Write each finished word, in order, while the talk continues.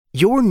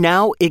You're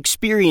now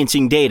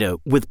experiencing data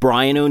with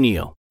Brian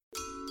O'Neill.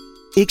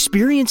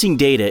 Experiencing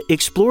Data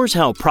explores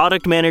how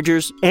product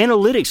managers,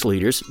 analytics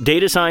leaders,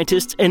 data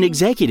scientists, and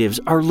executives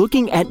are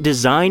looking at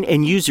design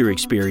and user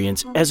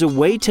experience as a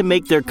way to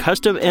make their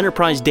custom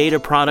enterprise data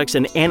products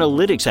and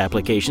analytics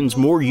applications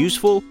more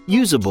useful,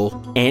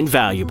 usable, and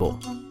valuable.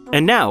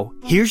 And now,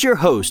 here's your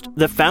host,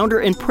 the founder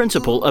and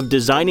principal of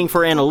Designing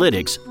for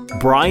Analytics,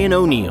 Brian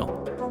O'Neill.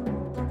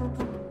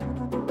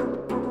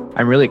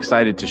 I'm really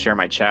excited to share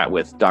my chat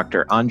with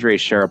Dr. Andrey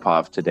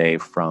Sharapov today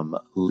from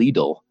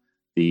Lidl,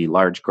 the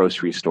large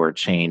grocery store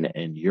chain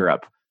in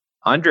Europe.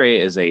 Andrey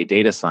is a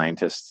data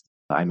scientist.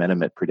 I met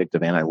him at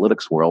Predictive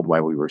Analytics World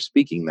while we were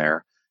speaking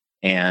there,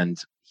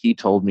 and he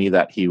told me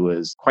that he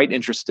was quite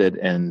interested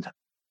in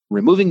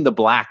removing the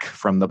black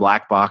from the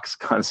black box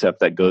concept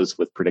that goes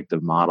with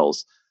predictive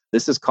models.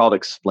 This is called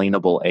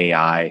explainable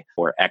AI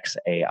or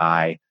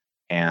XAI,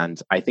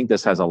 and I think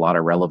this has a lot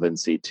of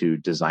relevancy to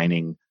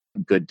designing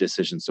good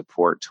decision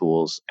support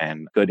tools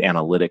and good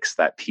analytics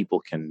that people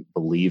can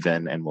believe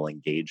in and will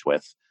engage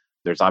with.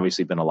 There's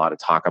obviously been a lot of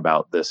talk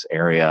about this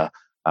area,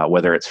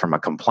 whether it's from a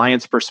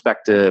compliance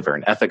perspective or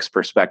an ethics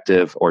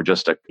perspective, or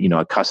just a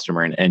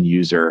customer and end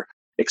user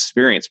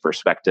experience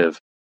perspective.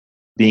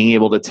 Being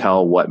able to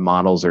tell what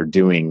models are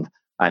doing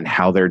and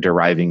how they're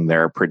deriving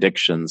their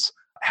predictions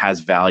has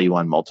value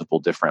on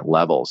multiple different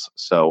levels.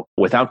 So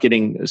without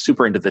getting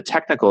super into the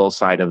technical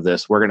side of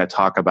this, we're going to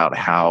talk about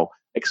how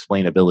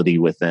explainability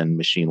within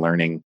machine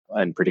learning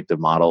and predictive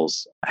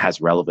models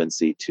has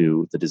relevancy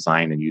to the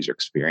design and user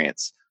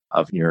experience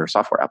of your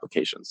software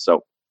applications.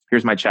 So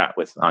here's my chat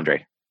with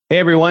Andrey. Hey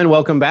everyone,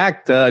 welcome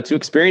back to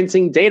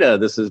Experiencing Data.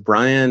 This is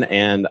Brian,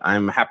 and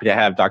I'm happy to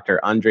have Dr.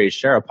 Andrey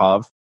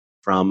Sharapov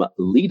from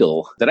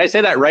Lidl. Did I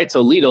say that right?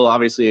 So Lidl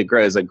obviously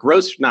is a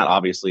not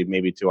obviously,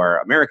 maybe to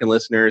our American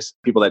listeners,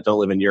 people that don't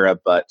live in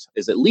Europe, but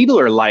is it Lidl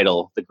or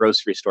Lidl, the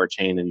grocery store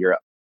chain in Europe?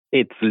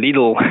 It's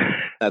Lidl.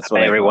 That's what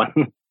Hi,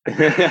 everyone.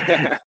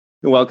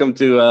 Welcome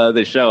to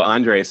the show,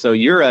 Andrey. So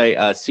you're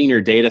a senior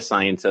data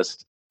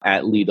scientist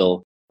at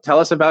Lidl. Tell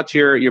us about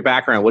your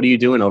background. What are you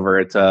doing over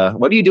at?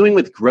 What are you doing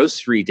with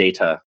grocery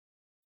data?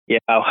 Yeah.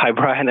 Hi,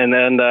 Brian,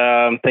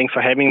 and thanks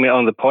for having me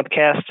on the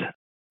podcast.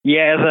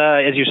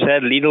 Yeah, as you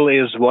said,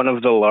 Lidl is one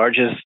of the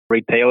largest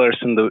retailers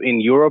in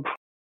Europe.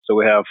 So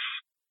we have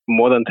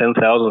more than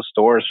 10,000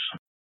 stores,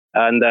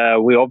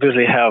 and we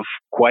obviously have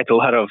quite a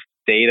lot of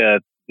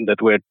data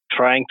that we're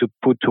trying to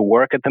put to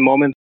work at the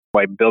moment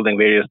by building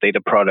various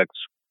data products.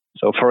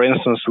 So for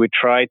instance, we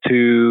try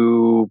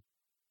to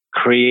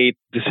create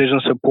decision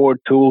support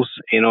tools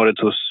in order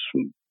to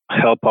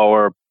help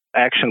our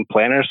action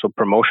planners or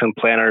promotion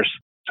planners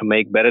to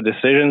make better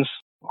decisions.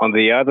 On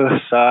the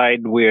other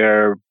side,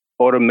 we're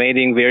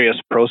automating various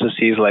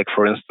processes like,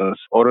 for instance,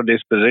 auto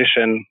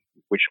disposition,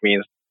 which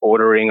means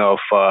ordering of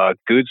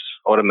goods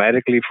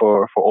automatically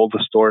for all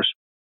the stores.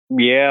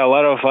 Yeah, a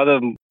lot of other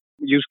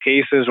use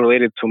cases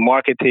related to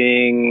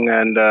marketing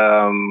and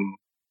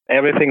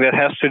everything that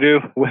has to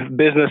do with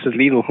business at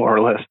Lidl, more or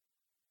less.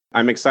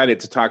 I'm excited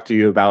to talk to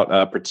you about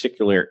a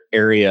particular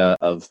area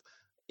of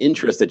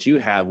interest that you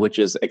have, which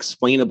is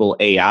explainable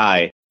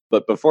AI.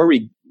 But before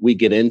we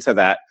get into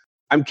that,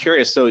 I'm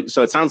curious. So it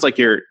sounds like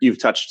you've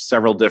touched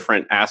several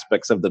different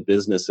aspects of the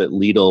business at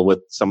Lidl with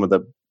some of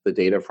the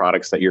data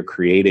products that you're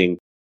creating.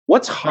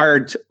 What's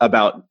hard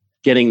about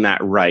getting that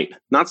right?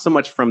 Not so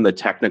much from the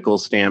technical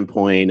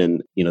standpoint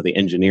and the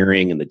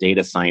engineering and the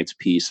data science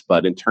piece,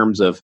 but in terms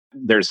of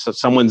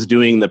someone's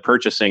doing the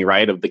purchasing,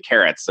 right, of the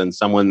carrots, and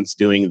someone's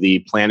doing the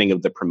planning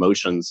of the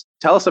promotions.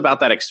 Tell us about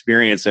that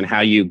experience and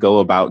how you go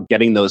about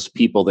getting those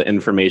people the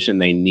information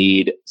they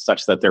need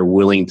such that they're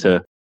willing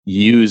to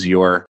use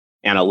your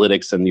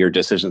analytics and your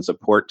decision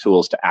support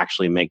tools to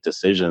actually make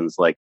decisions.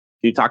 Can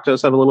you talk to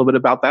us a little bit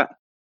about that?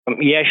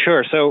 Yeah,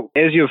 sure. So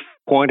as you've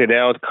pointed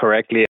out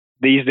correctly,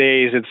 these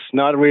days it's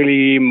not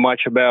really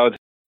much about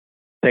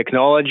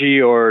technology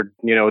or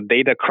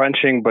data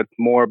crunching, but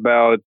more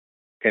about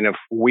kind of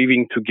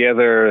weaving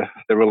together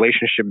the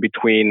relationship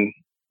between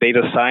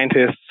data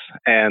scientists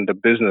and the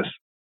business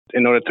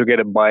in order to get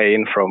a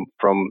buy-in from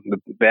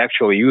the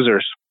actual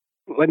users.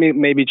 Let me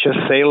maybe just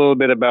say a little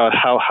bit about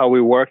how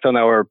we worked on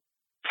our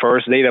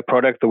first data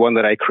product, the one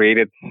that I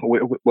created.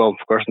 Well,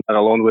 of course, not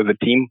alone, with the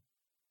team.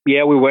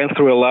 Yeah, we went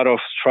through a lot of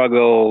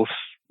struggles,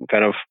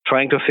 kind of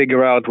trying to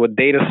figure out what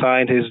data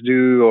scientists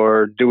do,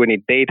 or do we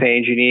need data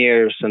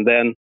engineers? And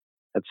then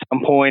at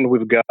some point,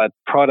 we've got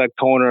product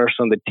owners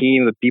on the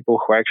team, the people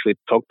who actually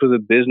talk to the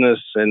business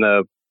in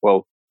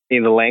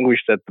the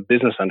language that the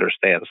business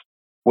understands.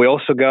 We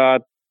also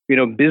got,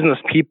 business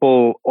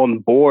people on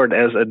board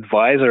as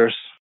advisors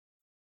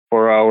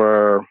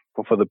for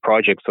the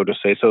project, so to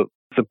say. So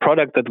the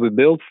product that we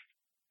built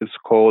is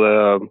called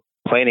a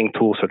planning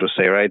tool, so to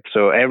say, right?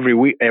 So every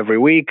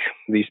week,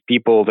 these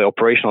people, the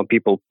operational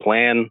people,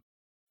 plan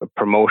a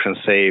promotion,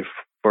 say,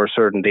 for a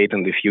certain date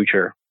in the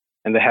future.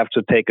 And they have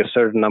to take a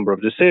certain number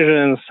of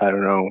decisions,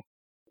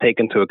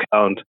 take into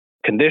account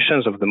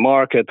conditions of the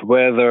market,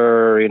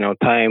 weather,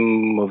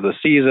 time of the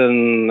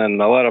season, and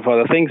a lot of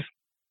other things.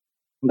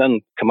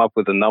 then come up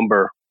with a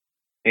number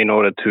in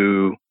order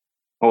to,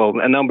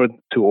 a number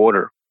to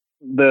order.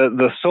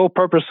 The sole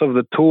purpose of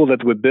the tool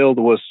that we built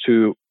was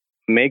to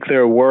make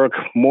their work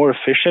more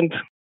efficient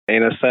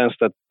in a sense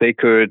that they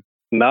could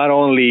not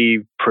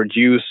only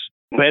produce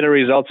better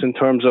results in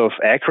terms of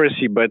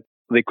accuracy, but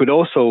they could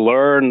also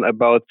learn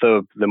about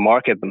the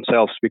market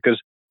themselves, because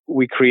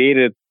we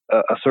created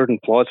a certain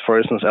plot, for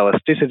instance,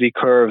 elasticity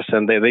curves,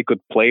 and they could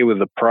play with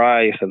the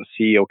price and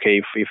see,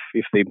 okay,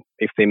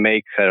 if they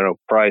make, I don't know,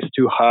 price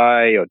too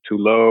high or too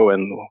low,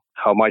 and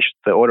how much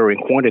the ordering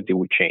quantity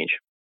would change.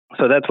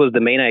 So that was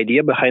the main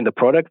idea behind the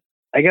product.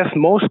 I guess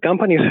most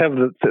companies have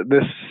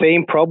the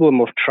same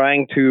problem of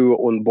trying to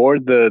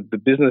onboard the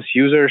business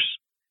users.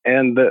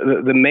 And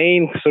the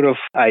main sort of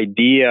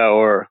idea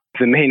or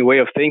the main way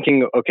of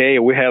thinking, okay,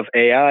 we have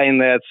AI in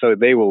that, so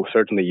they will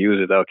certainly use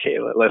it. Okay,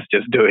 let's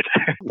just do it.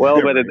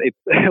 Well, but it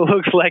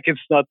looks like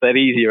it's not that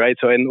easy, right?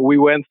 So, and we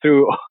went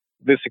through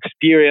this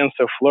experience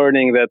of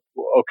learning that,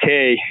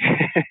 okay,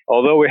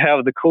 although we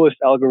have the coolest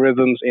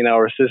algorithms in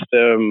our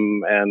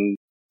system and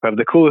have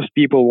the coolest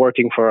people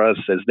working for us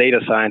as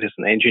data scientists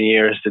and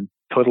engineers, it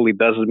totally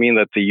doesn't mean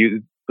that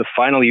the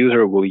final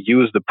user will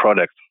use the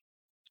product.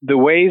 The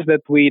ways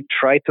that we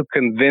tried to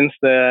convince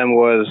them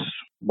was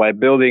by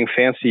building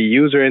fancy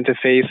user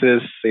interfaces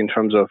in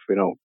terms of,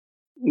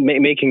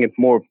 making it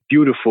more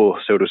beautiful,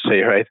 so to say,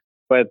 right?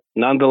 But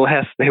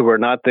nonetheless, they were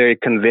not very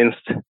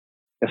convinced.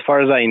 As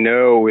far as I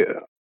know,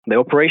 the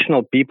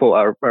operational people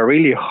are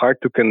really hard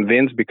to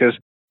convince, because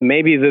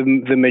maybe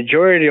the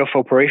majority of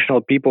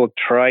operational people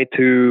try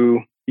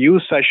to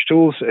use such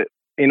tools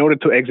in order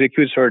to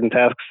execute certain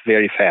tasks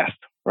very fast.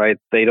 Right?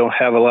 They don't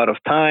have a lot of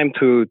time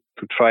to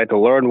try to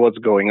learn what's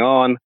going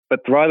on,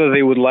 but rather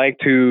they would like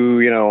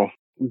to,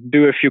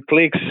 do a few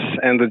clicks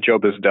and the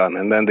job is done,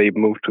 and then they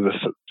move to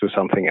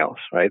something else,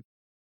 right?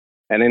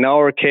 And in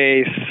our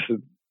case,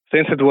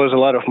 since it was a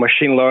lot of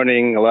machine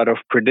learning, a lot of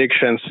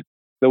predictions,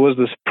 there was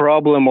this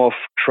problem of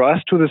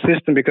trust to the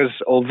system, because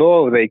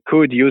although they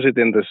could use it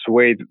in this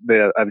way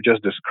that I've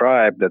just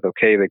described, that,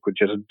 okay, they could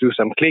just do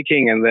some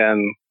clicking and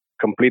then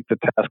complete the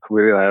task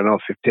within,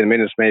 15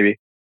 minutes maybe.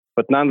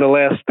 But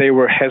nonetheless, they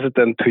were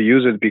hesitant to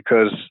use it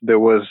because there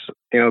was,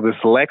 this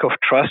lack of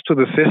trust to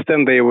the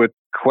system. They would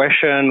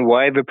question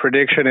why the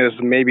prediction is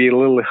maybe a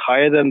little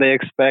higher than they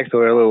expect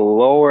or a little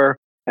lower.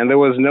 And there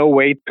was no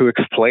way to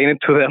explain it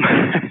to them.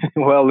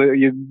 Well,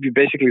 you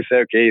basically say,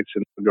 okay, it's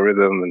an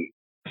algorithm. And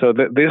so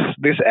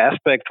this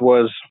aspect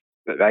was,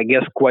 I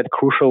guess, quite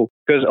crucial,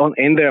 because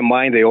in their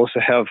mind, they also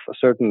have a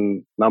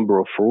certain number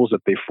of rules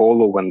that they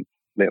follow when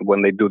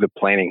they do the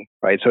planning,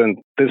 right? So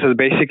this is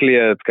basically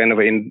a kind of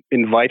an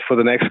invite for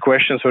the next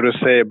question, so to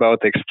say,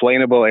 about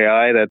explainable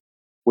AI, that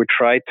we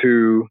try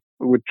to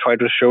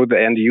show the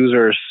end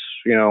users,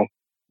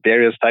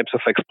 various types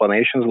of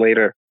explanations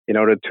later in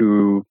order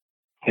to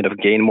kind of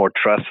gain more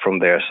trust from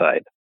their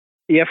side.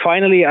 Yeah,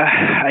 finally,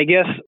 I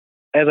guess,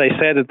 as I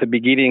said at the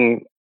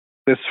beginning,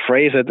 this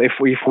phrase that if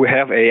we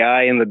have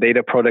AI in the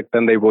data product,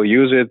 then they will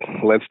use it.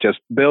 Let's just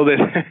build it.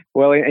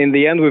 Well, in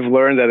the end, we've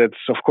learned that it's,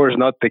 of course,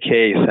 not the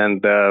case.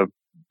 And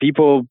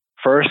people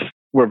first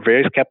were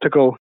very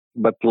skeptical,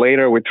 but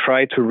later we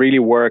tried to really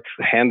work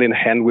hand in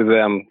hand with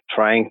them,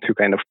 trying to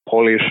kind of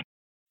polish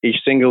each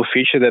single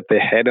feature that they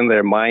had in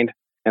their mind.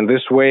 And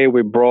this way,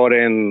 we brought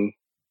in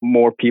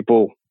more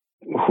people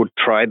who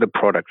tried the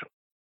product.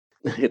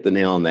 Hit the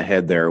nail on the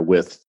head there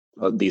with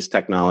these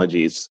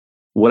technologies.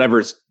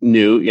 Whatever's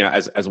new,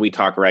 as we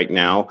talk right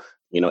now,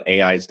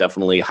 AI is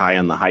definitely high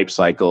on the hype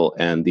cycle,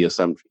 and the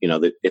assumption,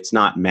 that it's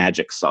not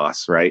magic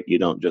sauce, right? You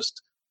don't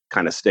just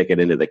kind of stick it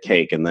into the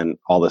cake and then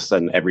all of a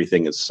sudden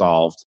everything is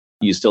solved.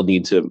 You still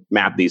need to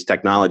map these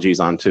technologies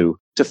to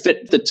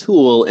fit the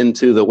tool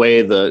into the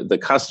way the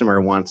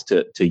customer wants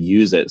to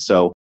use it.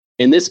 So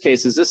in this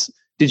case,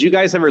 did you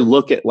guys ever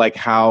look at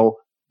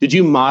did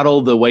you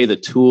model the way the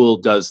tool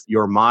does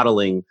your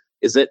modeling?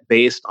 Is it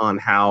based on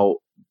how,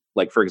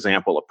 for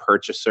example, a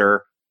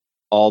purchaser,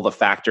 all the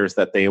factors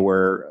that they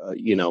were,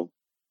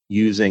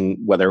 using,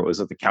 whether it was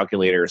at the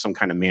calculator or some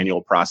kind of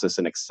manual process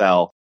in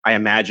Excel? I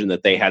imagine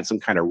that they had some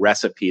kind of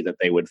recipe that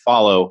they would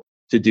follow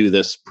to do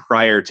this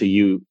prior to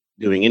you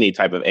doing any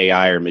type of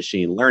AI or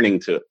machine learning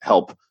to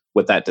help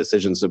with that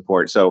decision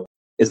support. So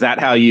is that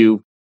how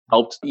you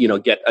helped,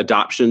 get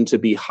adoption to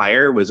be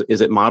higher? Is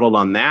it modeled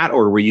on that,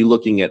 or were you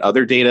looking at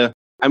other data?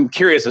 I'm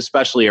curious,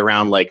 especially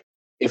around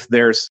if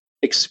there's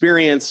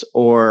experience,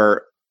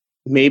 or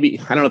maybe,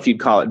 I don't know if you'd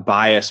call it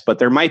bias, but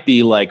there might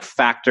be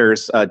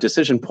factors,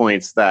 decision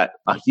points that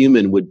a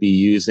human would be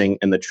using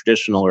in the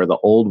traditional or the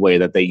old way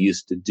that they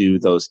used to do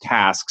those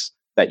tasks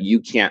that you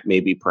can't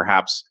maybe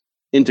perhaps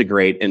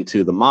integrate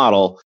into the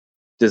model.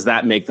 Does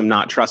that make them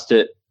not trust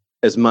it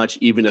as much,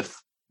 even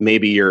if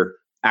maybe you're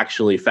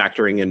actually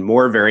factoring in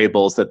more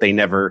variables that they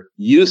never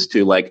used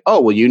to,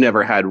 you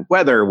never had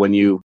weather when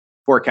you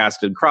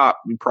forecasted crop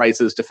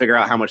prices to figure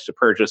out how much to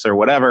purchase or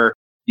whatever.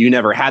 You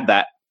never had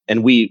that.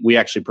 And we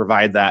actually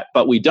provide that,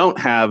 but we don't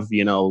have,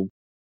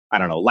 I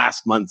don't know,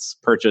 last month's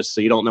purchase.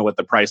 So you don't know what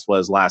the price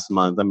was last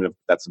month. I mean,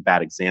 that's a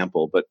bad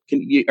example, but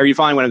are you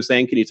following what I'm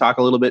saying? Can you talk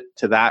a little bit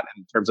to that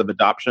in terms of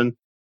adoption?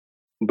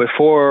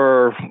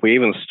 Before we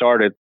even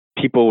started,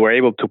 people were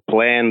able to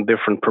plan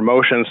different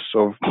promotions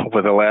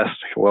over the last,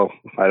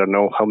 I don't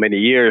know how many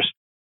years.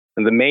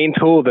 And the main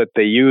tool that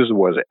they used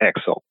was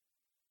Excel.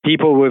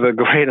 People with a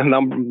great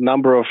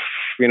number of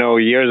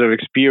years of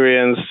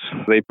experience,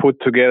 they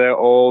put together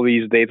all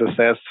these data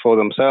sets for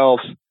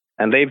themselves,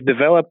 and they've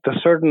developed a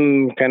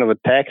certain kind of a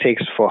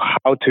tactics for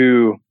how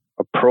to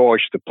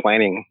approach the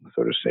planning,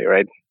 so to say,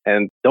 right?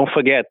 And don't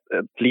forget,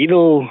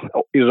 Lidl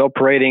is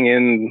operating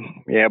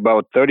in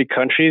about 30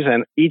 countries,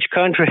 and each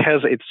country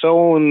has its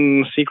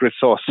own secret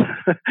sauce,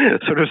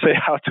 so to say,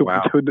 how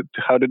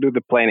to do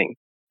the planning.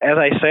 As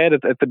I said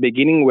at the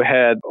beginning, we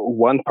had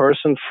one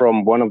person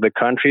from one of the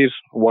countries,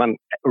 one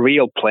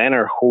real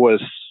planner who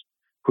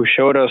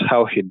showed us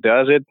how he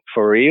does it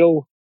for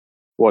real,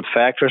 what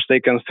factors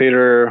they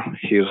consider,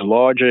 his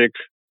logic,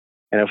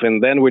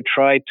 and then we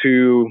try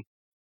to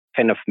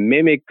kind of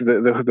mimic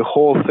the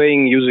whole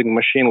thing using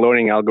machine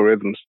learning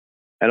algorithms.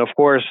 And of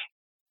course,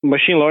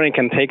 machine learning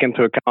can take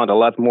into account a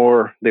lot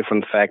more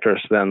different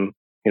factors than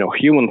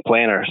human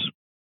planners.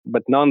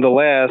 But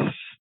nonetheless,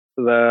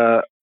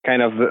 the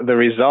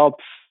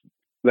results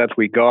that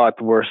we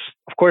got were,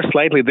 of course,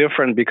 slightly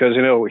different because,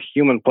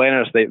 human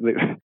planners,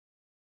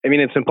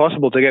 it's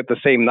impossible to get the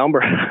same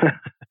number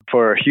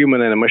for a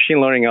human and a machine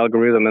learning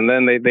algorithm. And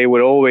then they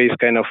would always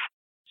kind of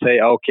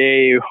say,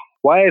 okay,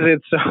 why is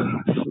it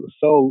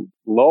so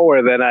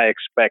lower than I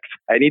expect?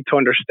 I need to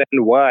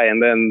understand why.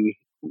 And then,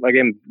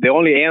 again, the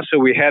only answer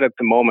we had at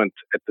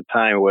the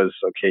time was,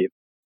 okay,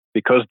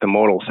 because the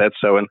model said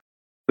so. And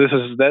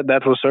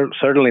that was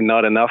certainly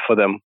not enough for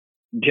them.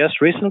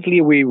 Just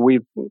recently, we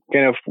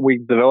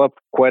developed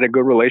quite a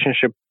good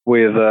relationship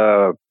with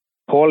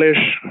Polish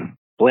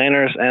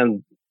planners,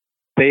 and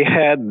they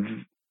had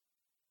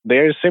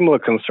very similar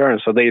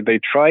concerns. So they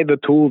tried the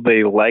tool,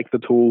 they liked the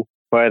tool,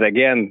 but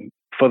again,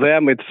 for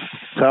them it's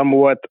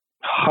somewhat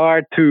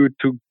hard to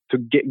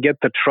get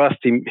the trust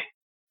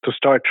to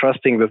start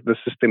trusting the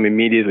system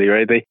immediately,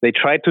 right? They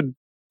tried to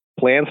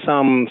plan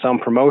some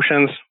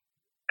promotions,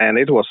 and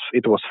it was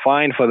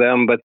fine for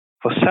them, but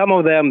for some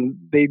of them,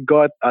 they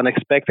got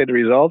unexpected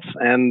results,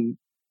 and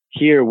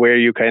here where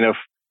you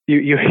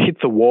you hit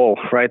the wall,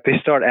 right? They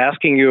start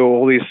asking you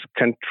all these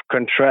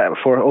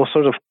for all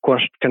sorts of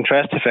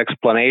contrastive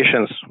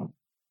explanations.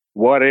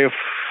 What if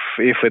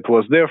it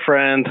was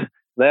different?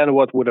 Then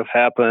what would have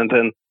happened?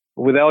 And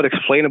without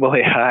explainable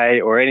AI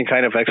or any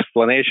kind of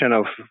explanation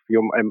of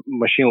your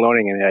machine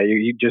learning AI,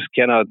 you just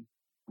cannot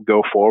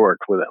go forward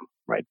with them,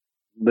 right?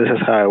 This is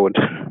how I would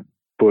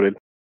put it.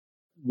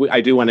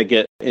 I do want to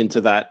get into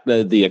that,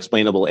 the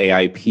explainable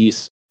AI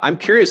piece. I'm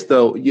curious,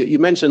 though, you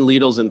mentioned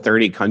Lidl's in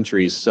 30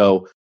 countries.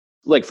 So,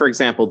 like, for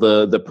example,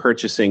 the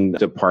purchasing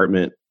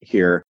department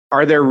here,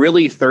 are there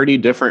really 30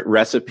 different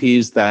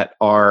recipes that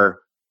are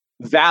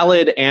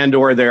valid, and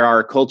or there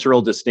are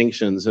cultural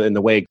distinctions in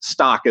the way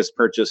stock is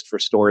purchased for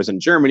stores in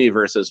Germany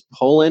versus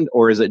Poland?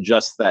 Or is it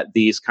just that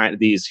these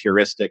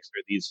heuristics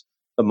or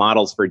the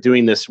models for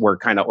doing this were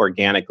kind of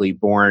organically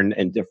born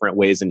in different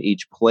ways in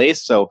each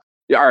place? So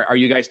are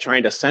you guys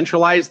trying to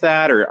centralize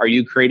that, or are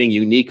you creating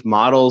unique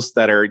models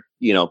that are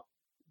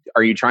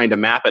you trying to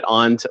map it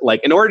on to,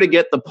 like, in order to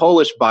get the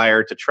Polish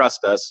buyer to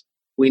trust us,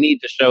 we need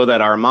to show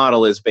that our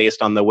model is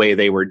based on the way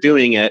they were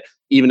doing it,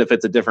 even if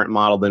it's a different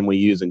model than we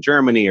use in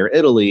Germany or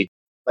Italy.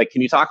 Like,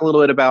 can you talk a little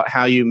bit about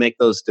how you make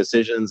those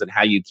decisions and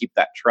how you keep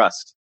that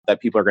trust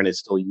that people are going to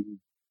still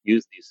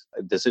use these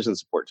decision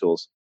support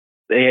tools?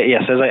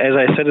 Yes, as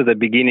I said at the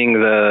beginning,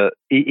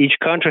 each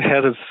country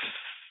has its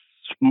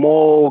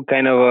small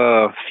kind of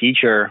a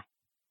feature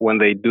when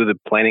they do the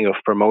planning of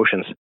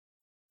promotions.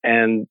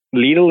 And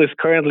Lidl is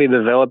currently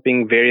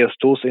developing various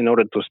tools in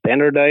order to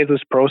standardize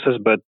this process,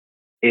 but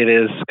it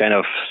is kind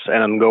of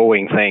an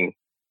ongoing thing.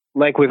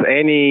 Like with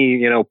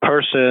any,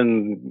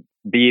 person,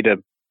 be it a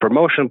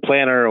promotion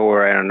planner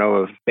or, I don't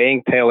know, a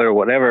bank teller or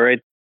whatever,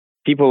 right?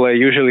 People are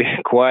usually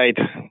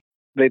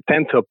they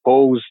tend to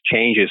oppose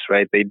changes,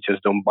 right? They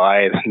just don't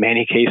buy it in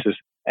many cases.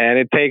 And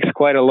it takes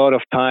quite a lot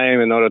of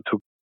time in order to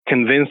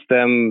convince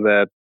them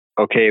that,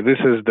 okay, this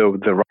is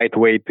the right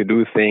way to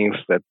do things,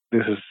 that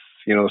this is,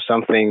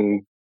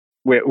 something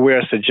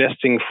we're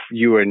suggesting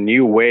you a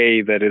new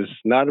way that is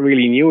not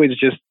really new. It's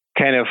just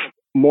kind of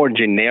more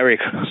generic,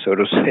 so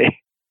to say.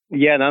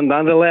 Yeah,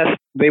 nonetheless,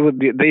 they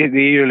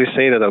usually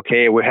say that,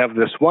 okay, we have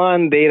this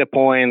one data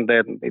point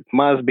that it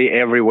must be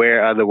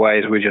everywhere,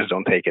 otherwise we just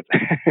don't take it.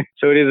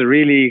 So it is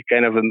really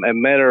kind of a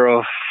matter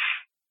of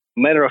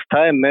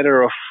time,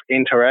 matter of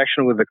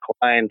interaction with the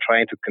client,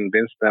 trying to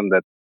convince them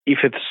that if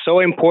it's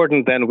so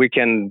important, then we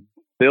can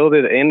build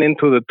it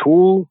into the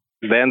tool.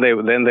 Then they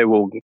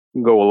will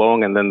go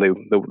along, and then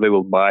they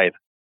will buy it.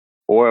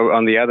 Or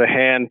on the other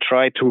hand,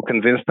 try to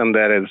convince them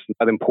that it's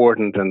not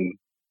important, and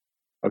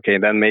okay,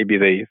 then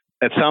maybe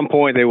at some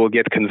point they will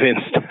get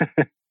convinced.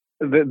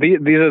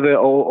 These are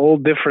all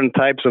different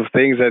types of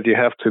things that you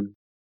have to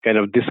kind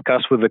of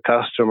discuss with the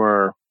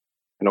customer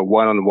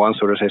one-on-one,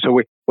 so to say. So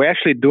we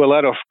actually do a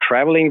lot of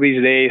traveling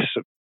these days,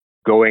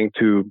 going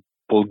to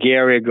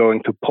Bulgaria,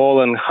 going to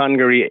Poland,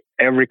 Hungary,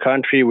 every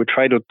country. We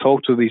try to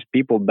talk to these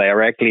people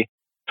directly,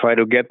 try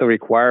to get the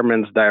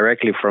requirements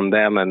directly from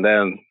them, and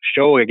then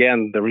show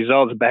again the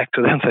results back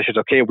to them, such as,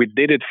 okay, we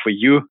did it for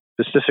you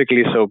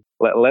specifically, so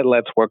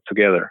let's work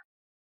together.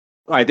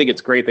 I think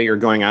it's great that you're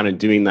going out and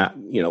doing that,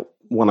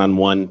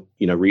 one-on-one,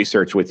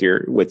 research with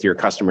your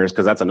customers,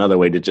 because that's another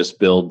way to just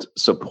build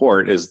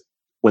support, is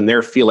when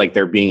they feel like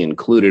they're being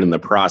included in the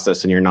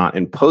process and you're not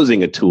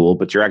imposing a tool,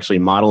 but you're actually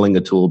modeling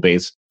a tool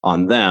based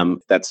on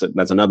them. That's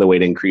another way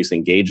to increase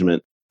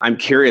engagement. I'm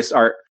curious,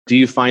 do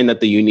you find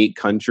that the unique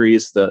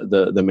countries,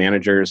 the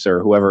managers or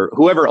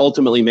whoever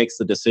ultimately makes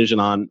the decision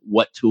on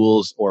what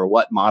tools or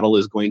what model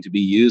is going to be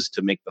used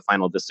to make the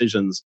final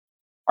decisions,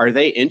 are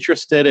they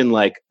interested in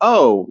look,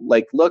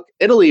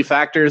 Italy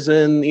factors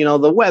in,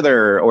 the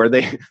weather, or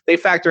they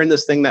factor in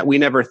this thing that we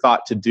never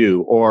thought to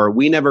do, or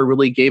we never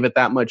really gave it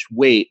that much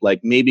weight,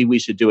 like maybe we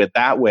should do it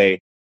that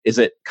way? Is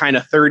it kind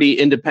of 30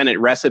 independent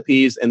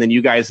recipes, and then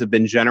you guys have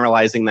been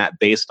generalizing that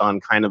based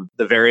on kind of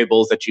the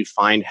variables that you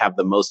find have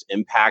the most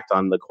impact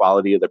on the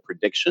quality of the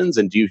predictions?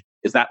 And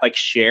is that like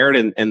shared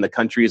and the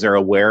countries are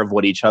aware of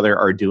what each other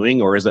are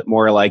doing? Or is it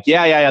more like,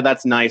 yeah,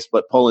 that's nice,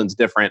 but Poland's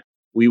different.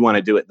 We want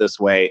to do it this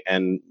way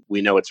and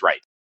we know it's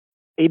right?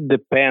 It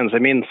depends. I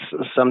mean,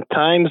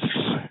 sometimes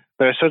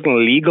there are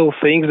certain legal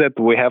things that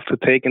we have to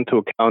take into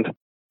account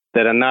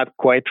that are not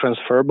quite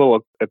transferable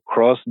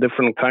across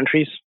different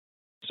countries.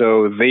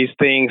 So these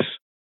things,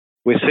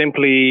 we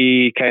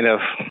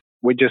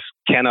just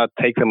cannot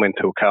take them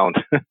into account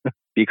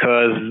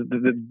because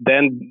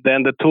then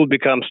the tool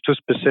becomes too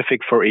specific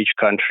for each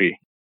country.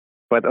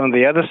 But on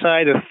the other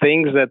side, the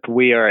things that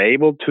we are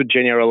able to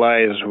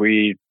generalize,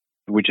 we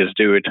just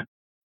do it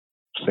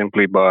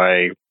simply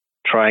by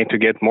trying to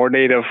get more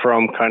data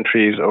from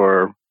countries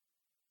or,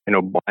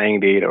 buying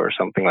data or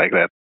something like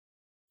that.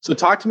 So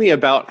talk to me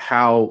about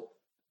how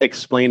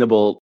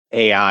explainable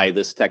AI,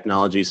 this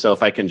technology. So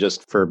if I can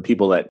just, for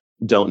people that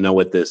don't know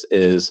what this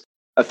is,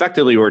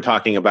 effectively we're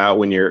talking about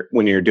when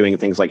you're doing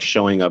things like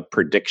showing a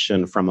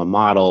prediction from a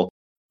model,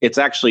 it's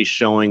actually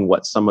showing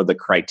what some of the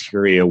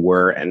criteria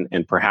were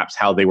and perhaps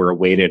how they were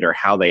weighted or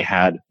how they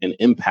had an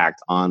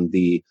impact on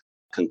the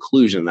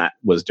conclusion that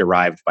was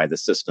derived by the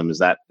system. Is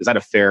that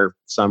a fair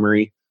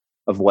summary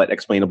of what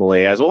explainable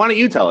AI is? Well, why don't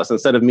you tell us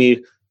instead of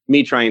me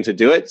trying to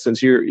do it,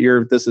 since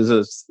this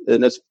is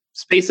in a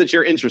space that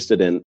you're interested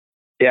in.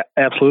 Yeah,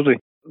 absolutely.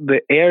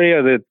 The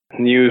area that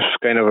news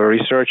kind of a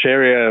research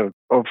area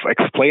of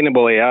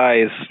explainable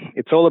AI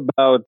it's all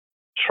about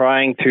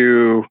trying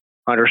to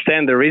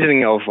understand the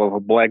reasoning of a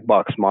black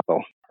box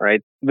model,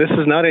 right? This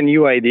is not a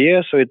new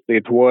idea, so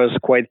it was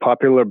quite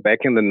popular back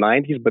in the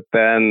 90s, but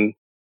then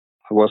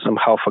it was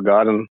somehow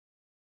forgotten.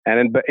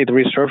 And it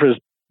resurfaced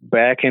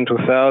back in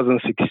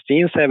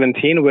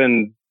 2016-17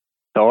 when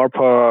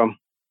DARPA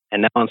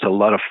announced a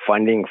lot of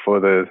funding for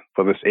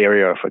this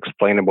area of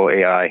explainable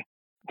AI.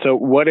 So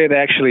what it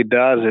actually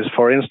does is,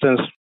 for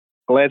instance,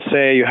 let's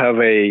say you have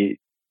a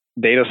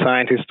data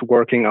scientist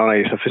working on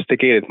a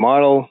sophisticated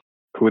model.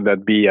 Could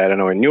that be, a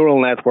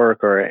neural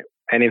network or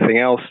anything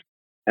else?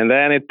 And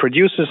then it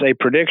produces a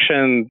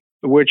prediction,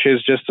 which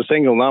is just a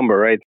single number,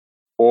 right?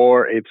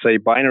 Or it's a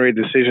binary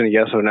decision,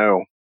 yes or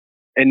no.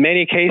 In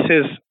many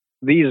cases,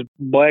 these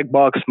black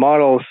box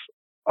models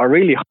are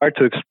really hard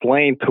to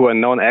explain to a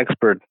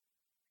non-expert.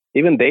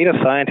 Even data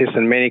scientists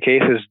in many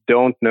cases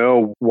don't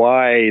know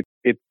why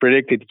it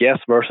predicted yes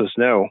versus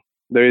no.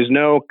 There is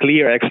no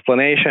clear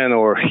explanation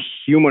or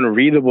human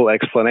readable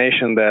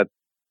explanation that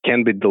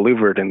can be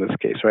delivered in this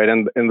case, right?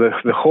 And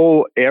the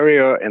whole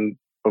area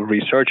of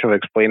research of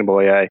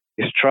explainable AI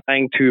is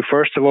trying to,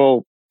 first of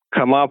all,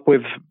 come up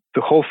with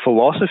the whole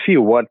philosophy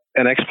of what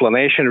an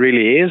explanation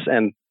really is.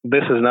 And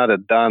this is not a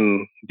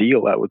done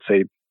deal, I would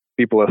say.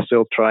 People are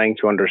still trying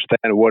to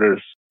understand what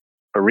it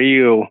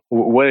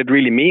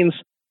really means.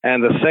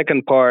 And the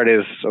second part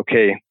is,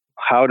 okay,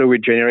 how do we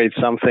generate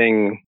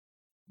something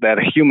that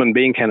a human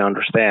being can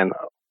understand?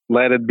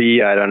 Let it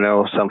be,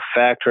 some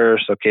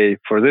factors. Okay,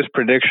 for this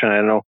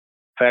prediction,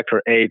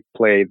 factor A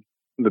played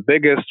the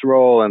biggest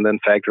role, and then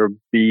factor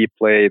B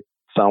played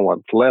somewhat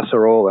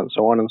lesser role, and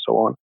so on and so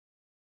on.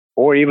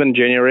 Or even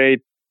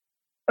generate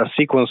a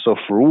sequence of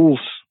rules,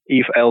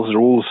 if-else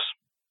rules,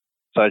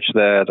 such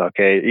that,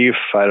 okay, if,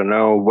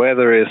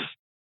 weather is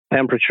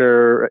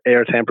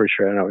air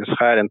temperature, is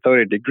higher than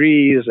 30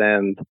 degrees,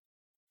 and,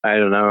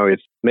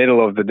 it's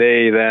middle of the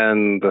day,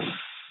 then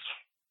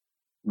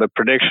the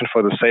prediction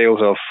for the sales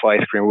of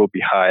ice cream will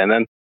be high. And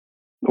then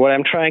what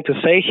I'm trying to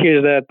say here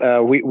is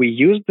that we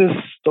use this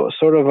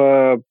sort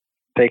of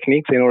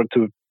techniques in order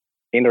to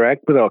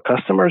interact with our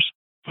customers.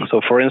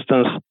 So, for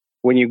instance,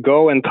 when you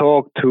go and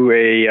talk to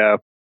a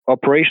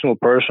operational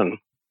person,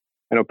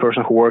 a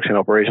person who works in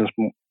operations,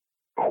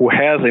 who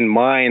has in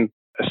mind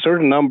a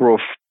certain number of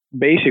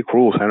basic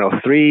rules,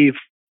 3,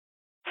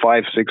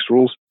 5, 6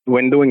 rules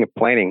when doing a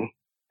planning.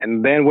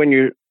 And then when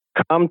you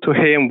come to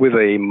him with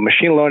a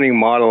machine learning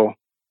model,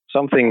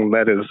 something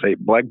that is a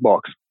black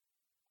box,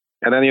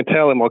 and then you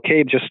tell them,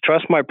 okay, just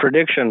trust my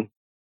prediction,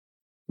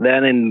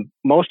 then in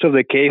most of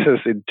the cases,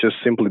 it just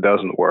simply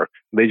doesn't work.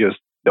 They just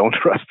don't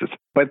trust it.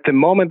 But the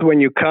moment when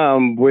you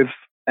come with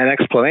an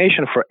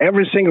explanation for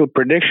every single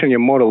prediction your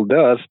model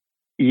does,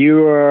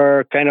 you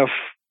are kind of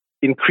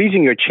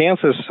increasing your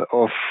chances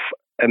of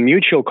a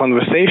mutual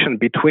conversation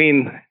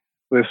between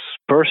this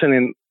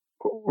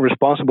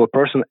responsible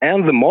person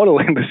and the model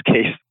in this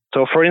case.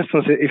 So for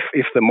instance,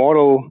 if the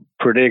model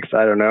predicts,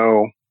 I don't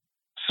know,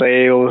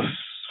 sales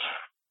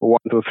 1,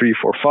 2, 3,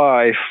 4,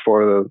 5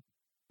 for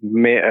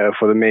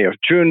the May of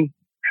June,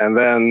 and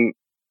then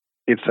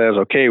it says,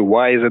 okay,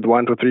 why is it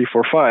 1, 2, 3,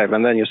 4, 5?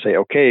 And then you say,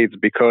 okay, it's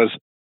because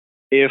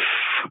if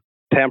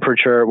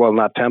temperature, well,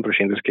 not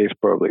temperature in this case,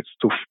 probably it's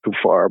too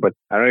far, but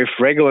I don't know, if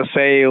regular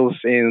sales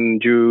in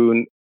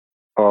June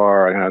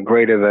are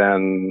greater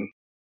than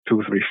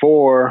 2, 3,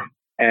 4,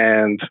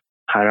 and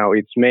I don't know,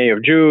 it's May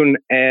of June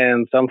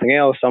and something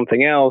else,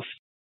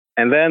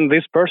 and then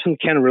this person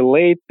can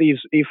relate these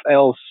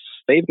if-else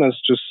statements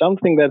to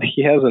something that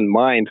he has in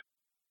mind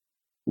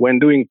when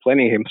doing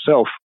planning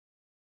himself.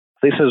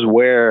 This is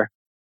where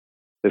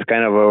this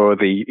kind of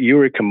the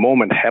eureka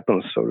moment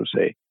happens, so to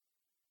say,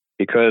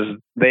 because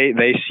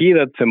they see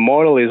that the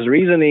model is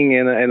reasoning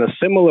in a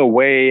similar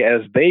way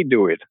as they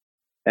do it.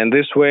 And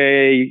this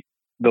way,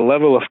 the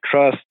level of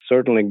trust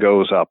certainly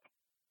goes up.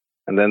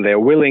 And then they're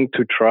willing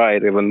to try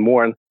it even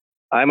more. And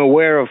I'm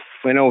aware of,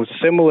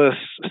 similar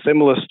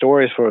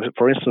stories.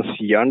 For instance,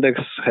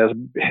 Yandex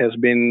has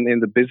been in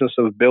the business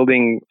of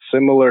building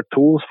similar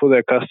tools for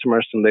their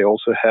customers, and they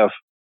also have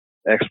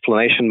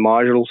explanation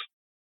modules.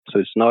 So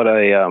it's not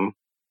a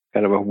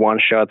kind of a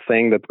one-shot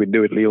thing that we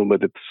do at Lidl,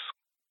 but it's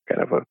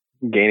kind of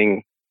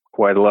gaining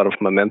quite a lot of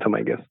momentum,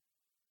 I guess.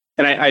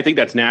 And I think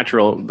that's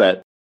natural,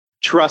 that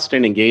trust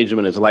and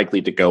engagement is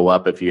likely to go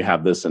up if you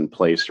have this in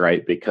place,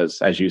 right?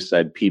 Because as you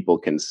said, people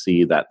can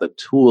see that the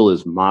tool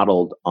is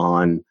modeled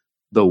on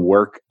the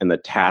work and the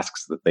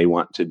tasks that they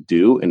want to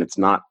do. And it's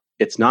not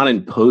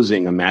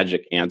imposing a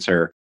magic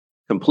answer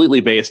completely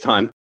based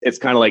on, it's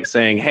kind of like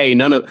saying, hey,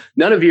 none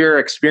of your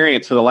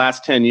experience for the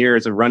last 10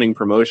 years of running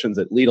promotions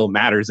at Lidl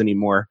matters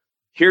anymore.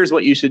 Here's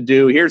what you should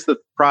do. Here's the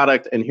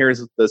product, and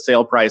here's the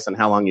sale price and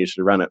how long you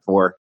should run it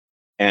for.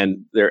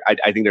 And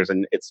I think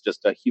it's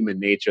just a human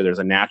nature. There's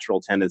a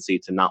natural tendency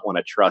to not want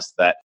to trust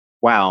that,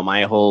 wow,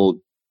 my whole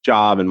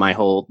job and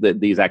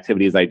these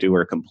activities I do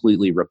are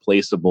completely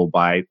replaceable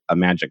by a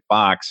magic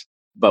box.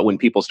 But when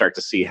people start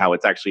to see how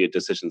it's actually a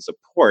decision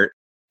support,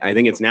 I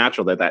think it's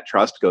natural that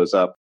trust goes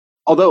up.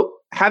 Although,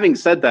 having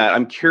said that,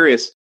 I'm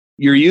curious,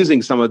 you're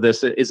using some of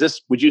this.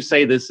 Would you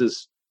say this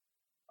is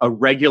a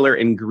regular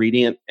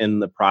ingredient in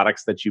the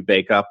products that you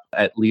bake up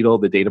at Lidl,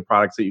 the data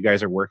products that you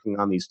guys are working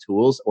on, these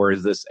tools? Or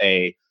is this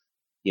a,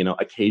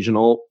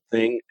 occasional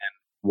thing? And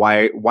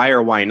why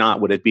or why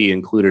not would it be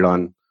included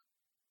on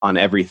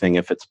everything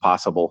if it's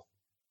possible?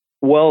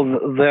 Well,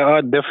 there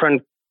are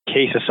different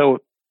cases. So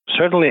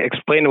certainly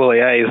explainable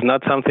AI is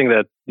not something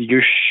that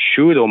you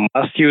should or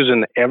must use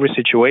in every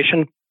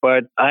situation,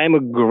 but I'm a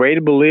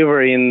great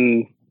believer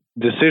in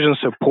decision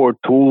support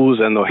tools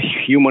and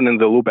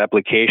human-in-the-loop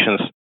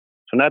applications.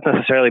 So not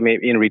necessarily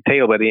maybe in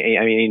retail, but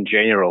in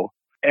general.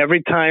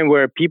 Every time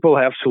where people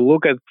have to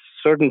look at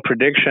certain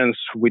predictions,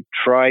 we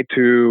try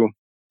to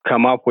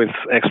come up with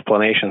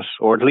explanations,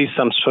 or at least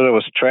some sort of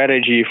a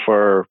strategy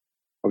for,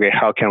 okay,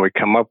 how can we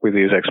come up with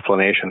these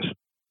explanations?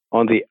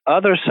 On the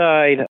other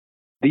side,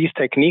 these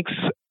techniques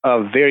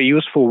are very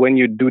useful when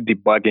you do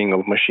debugging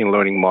of machine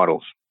learning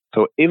models.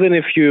 So even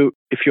if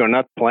you're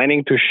not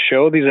planning to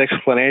show this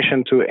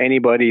explanation to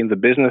anybody in the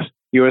business,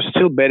 you're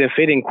still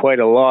benefiting quite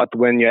a lot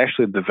when you're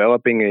actually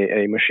developing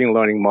a machine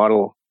learning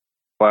model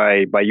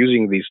by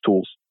using these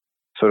tools.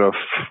 Sort of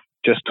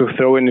just to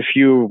throw in a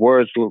few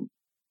words,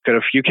 kind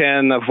of you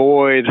can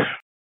avoid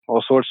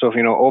all sorts of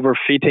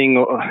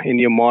overfitting in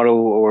your model,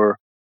 or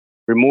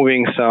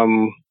removing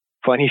some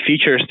funny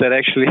features that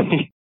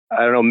actually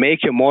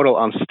make your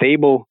model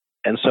unstable,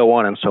 and so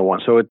on and so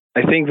on. So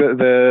I think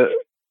the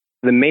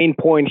main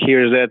point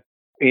here is that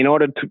in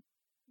order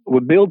we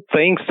build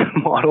things,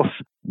 models,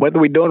 but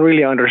we don't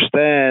really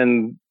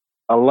understand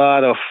a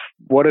lot of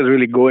what is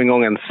really going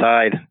on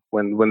inside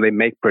when they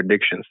make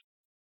predictions.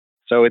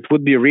 So it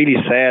would be really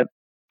sad.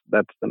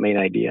 That's the main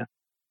idea.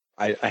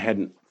 I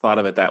hadn't thought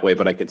of it that way,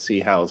 but I could see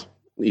how,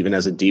 even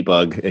as a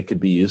debug, it could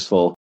be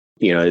useful,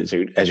 as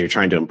you're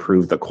trying to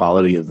improve the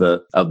quality of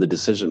the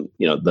decision,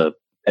 the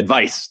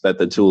advice that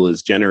the tool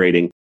is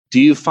generating. Do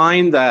you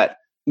find that,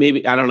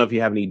 maybe, I don't know if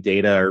you have any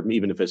data, or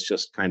even if it's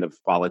just kind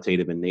of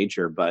qualitative in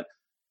nature, but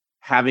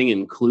having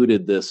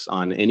included this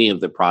on any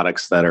of the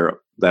products that are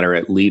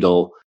at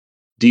Lidl,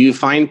 do you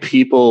find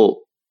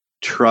people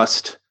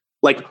trust,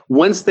 like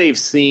once they've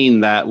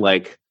seen that,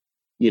 like,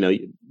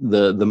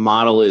 the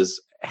model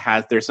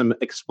there's some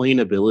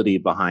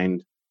explainability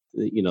behind,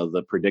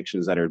 the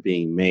predictions that are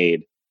being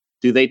made,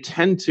 do they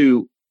tend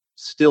to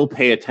still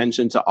pay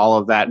attention to all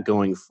of that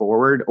going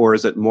forward? Or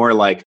is it more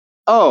like,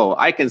 oh,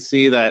 I can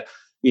see that,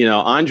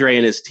 Andrey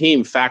and his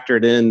team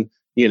factored in,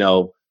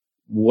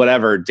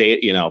 whatever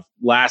data,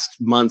 last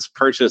month's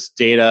purchase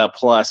data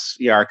plus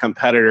our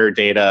competitor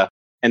data.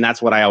 And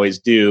that's what I always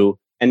do.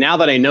 And now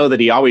that I know that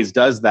he always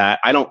does that,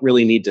 I don't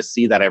really need to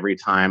see that every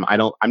time.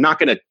 I'm not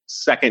going to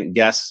second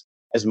guess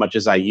as much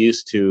as I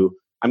used to.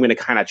 I'm going to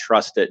kind of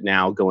trust it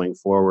now going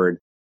forward.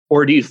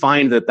 Or do you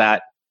find that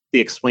the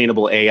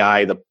explainable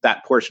AI,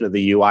 that portion of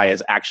the UI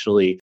is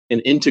actually an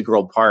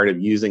integral part of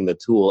using the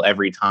tool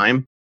every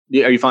time?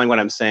 Are you following what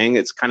I'm saying?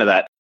 It's kind of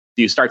that,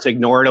 do you start to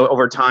ignore it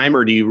over time,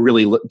 or do you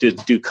really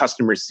do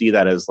customers see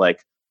that as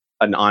like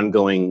an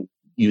ongoing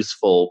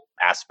useful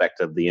aspect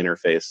of the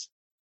interface?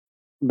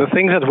 The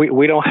thing that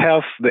we don't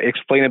have the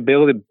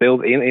explainability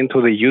built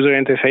into the user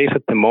interface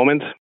at the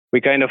moment. We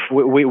kind of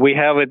we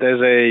have it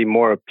as a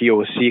more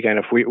POC kind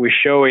of. We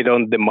show it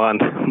on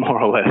demand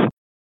more or less,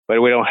 but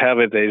we don't have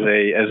it as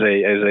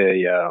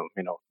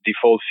a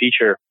default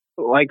feature.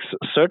 Like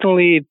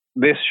certainly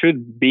this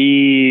should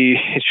be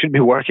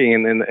working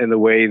in the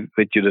way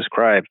that you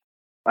described.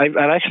 I've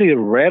actually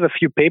read a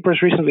few papers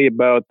recently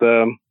about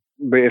the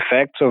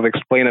effects of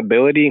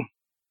explainability.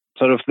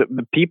 Sort of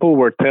the people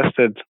were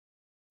tested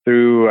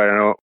through,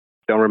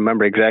 don't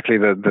remember exactly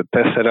the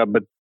test setup,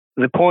 but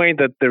the point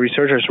that the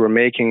researchers were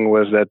making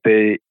was that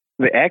the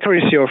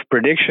accuracy of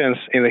predictions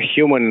in a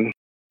human,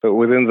 so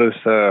within this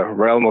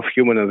realm of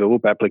human in the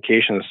loop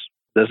applications,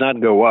 does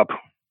not go up.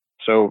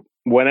 So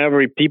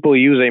whenever people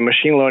use a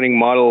machine learning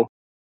model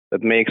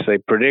that makes a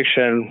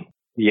prediction,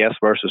 yes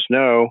versus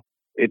no,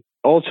 it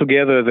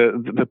altogether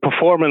the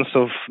performance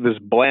of this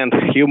blend,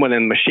 human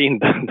and machine,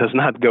 does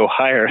not go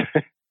higher,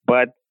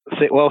 but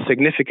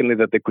significantly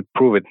that they could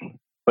prove it.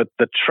 But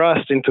the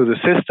trust into the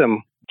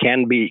system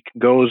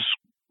goes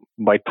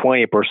by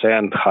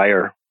 20%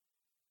 higher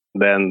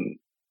than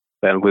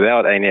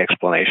without any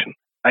explanation.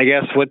 I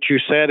guess what you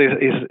said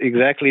is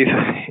exactly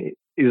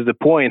is the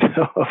point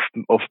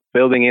of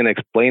building in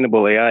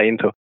explainable AI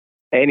into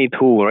any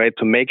tool, right?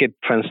 To make it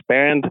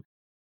transparent,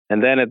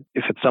 and then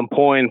if at some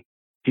point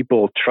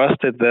people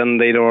trust it, then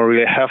they don't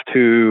really have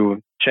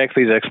to check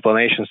these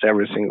explanations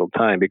every single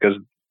time because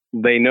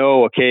they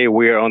know, okay,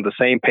 we're on the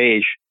same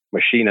page,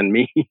 machine and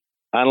me,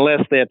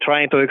 unless they're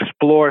trying to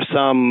explore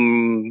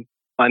some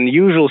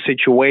unusual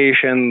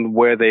situation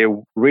where they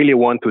really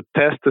want to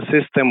test the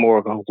system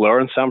or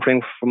learn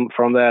something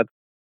from that.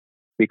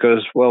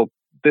 Because,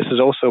 this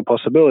is also a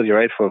possibility,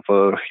 right,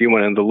 for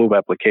human in the loop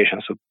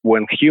applications. So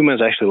when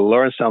humans actually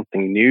learn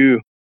something new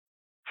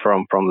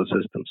from the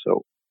system.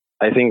 So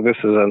I think this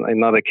is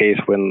another case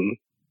when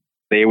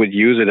they would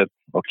use it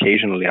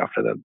occasionally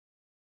after that.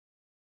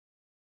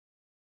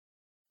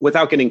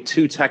 Without getting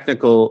too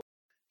technical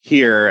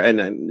here,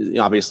 and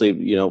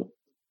obviously,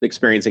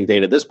 experiencing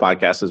data, this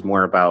podcast is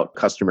more about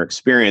customer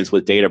experience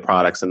with data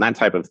products and that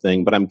type of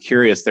thing. But I'm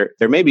curious,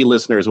 there may be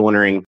listeners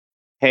wondering,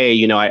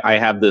 hey, I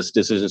have this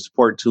decision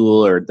support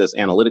tool or this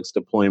analytics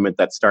deployment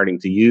that's starting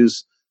to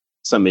use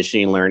some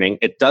machine learning.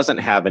 It doesn't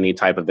have any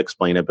type of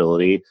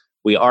explainability.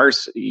 We are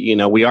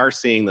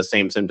seeing the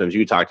same symptoms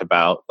you talked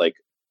about, like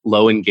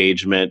low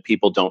engagement,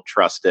 people don't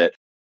trust it.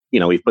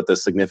 We've put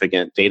this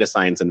significant data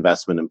science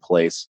investment in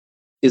place.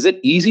 Is it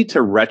easy to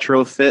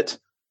retrofit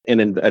in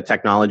a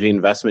technology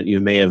investment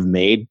you may have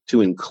made to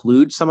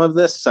include some of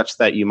this such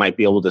that you might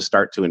be able to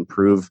start to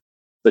improve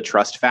the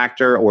trust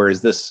factor? Or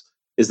is this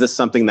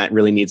something that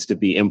really needs to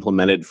be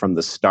implemented from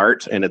the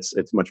start and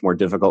it's much more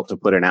difficult to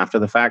put in after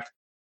the fact?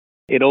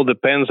 It all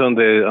depends on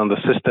the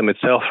system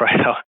itself, right?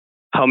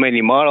 How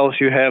many models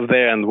you have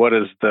there and what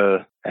is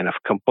the kind of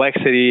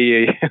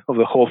complexity of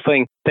the whole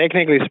thing.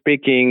 Technically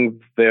speaking,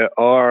 there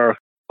are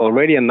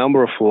already a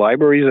number of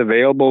libraries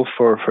available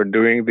for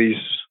doing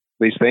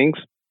these things.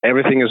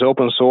 Everything is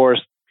open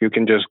source. You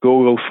can just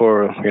Google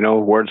for,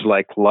 words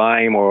like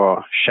Lime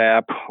or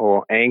SHAP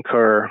or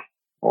Anchor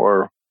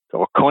or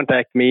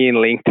contact me in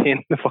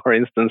LinkedIn, for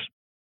instance.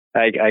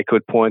 I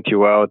could point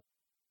you out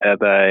at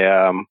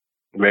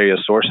various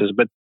sources.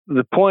 But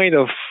the point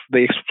of the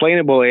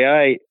explainable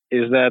AI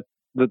is that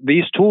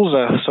these tools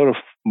are sort of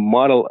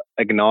model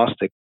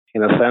agnostic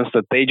in a sense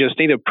that they just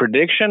need a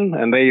prediction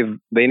and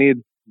they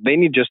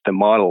need just a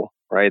model,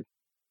 right?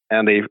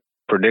 And the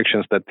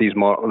predictions that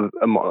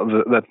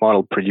that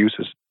model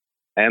produces,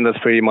 and that's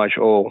pretty much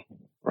all,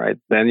 right?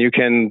 Then you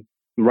can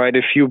write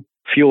a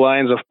few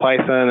lines of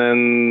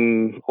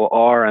Python or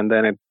R, and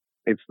then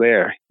it's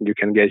there. You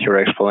can get your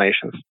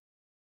explanations.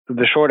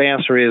 The short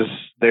answer is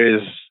there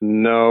is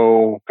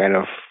no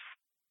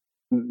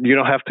you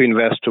don't have to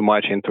invest too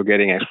much into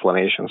getting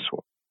explanations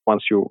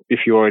if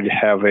you already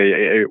have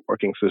a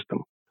working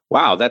system.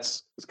 Wow,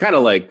 it's kind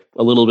of like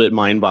a little bit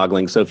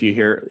mind-boggling. So if you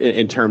hear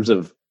in terms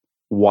of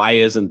why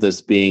isn't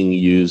this being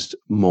used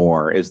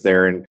more? Is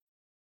there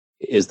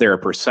a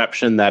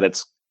perception that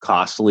it's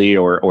costly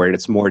or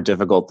it's more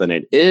difficult than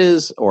it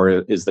is, or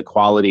is the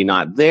quality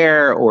not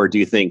there, or do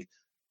you think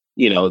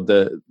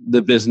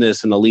the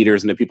business and the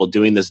leaders and the people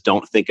doing this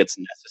don't think it's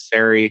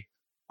necessary?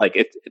 Like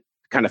it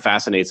kind of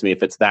fascinates me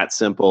if it's that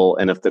simple,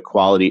 and if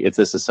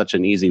this is such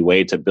an easy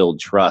way to build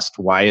trust,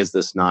 why is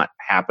this not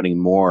happening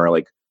more?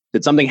 Like,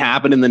 did something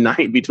happen in the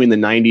night between the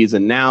 90s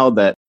and now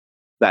that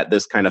that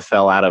this kind of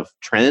fell out of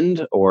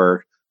trend?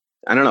 Or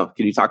I don't know.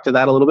 Can you talk to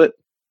that a little bit?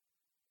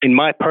 In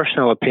my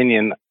personal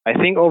opinion, I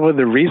think over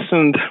the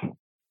recent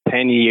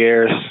 10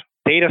 years,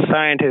 data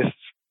scientists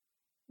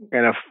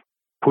kind of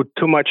put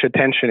too much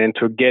attention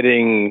into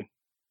getting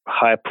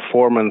high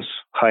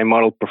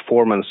model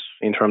performance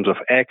in terms of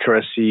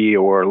accuracy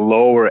or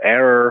lower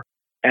error.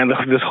 And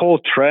this whole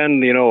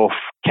trend, of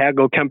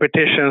Kaggle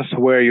competitions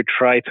where you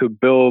try to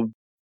build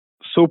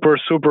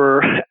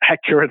super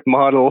accurate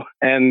model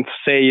and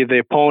say the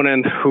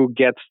opponent who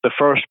gets the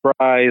first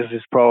prize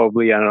is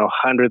probably, 100%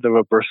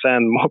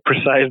 more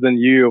precise than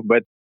you.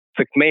 But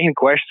the main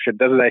question,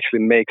 does it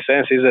actually make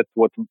sense? Is it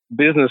what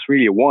business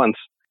really wants?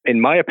 In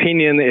my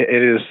opinion,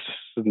 it is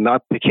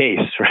not the case,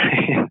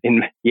 right?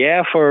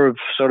 For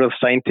sort of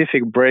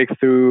scientific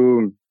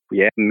breakthrough,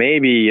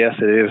 maybe, yes,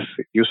 it is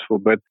useful.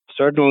 But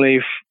certainly,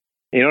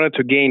 in order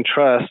to gain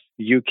trust,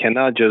 you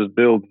cannot just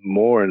build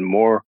more and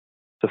more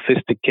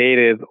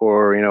sophisticated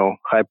or,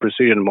 high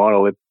precision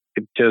model. It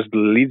just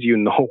leads you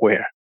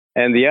nowhere.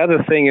 And the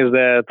other thing is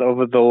that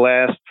over the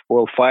last,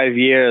 5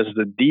 years,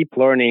 the deep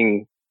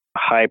learning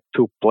hype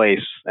took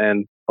place,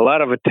 and a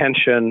lot of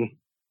attention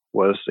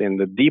was in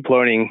the deep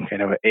learning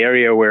kind of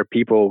area where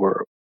people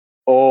were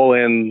all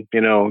in,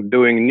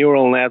 doing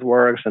neural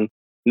networks, and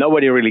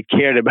nobody really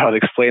cared about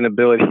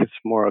explainability. It's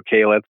more,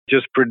 okay, let's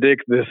just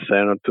predict this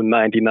to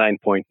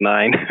 99.9%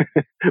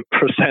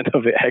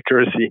 of the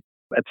accuracy.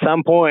 At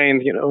some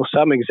point,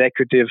 some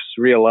executives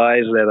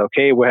realize that,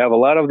 okay, we have a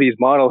lot of these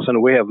models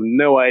and we have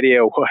no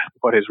idea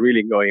what is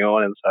really going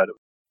on inside of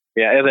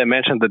it. As I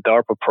mentioned, the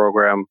DARPA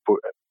program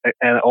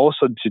and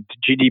also the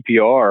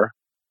GDPR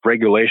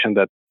regulation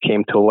that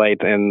came to light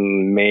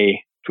in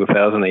May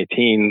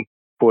 2018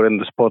 put in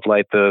the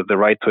spotlight the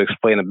right to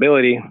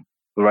explainability,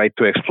 the right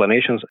to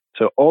explanations.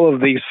 So all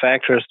of these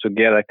factors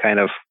together kind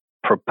of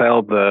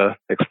propelled the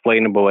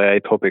explainable AI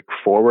topic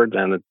forward,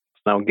 and it's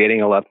now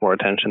getting a lot more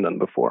attention than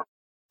before.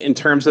 In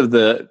terms of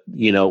the,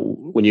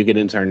 when you get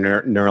into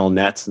neural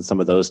nets and some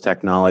of those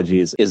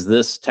technologies, is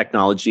this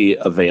technology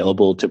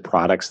available to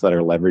products that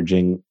are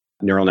leveraging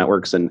neural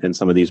networks and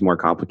some of these more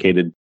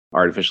complicated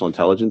artificial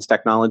intelligence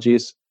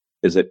technologies?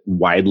 Is it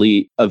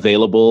widely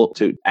available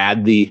to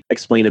add the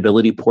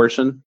explainability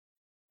portion?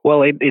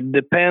 Well, it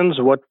depends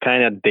what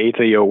kind of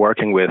data you're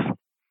working with.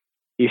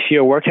 If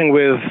you're working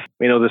with,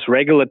 this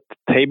regular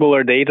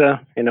tabular data,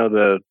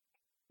 the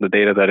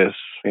data that is,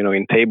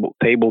 in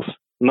tables,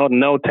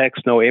 no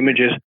text, no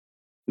images,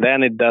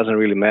 then it doesn't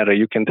really matter.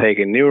 You can take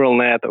a neural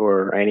net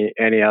or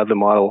any other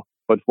model.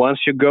 But once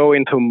you go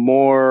into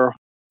more,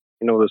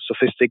 the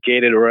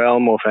sophisticated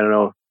realm of,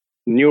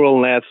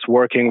 neural nets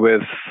working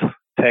with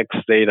text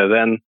data,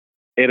 then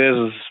it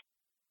is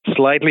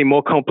slightly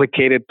more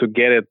complicated to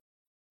get it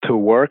to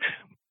work.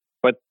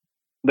 But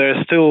it's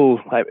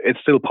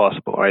still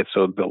possible, right?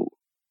 So the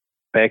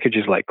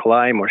packages like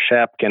Climb or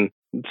Shap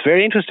it's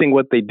very interesting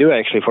what they do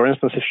actually. For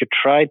instance, if you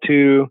try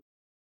to,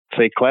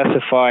 say,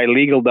 classify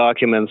legal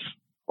documents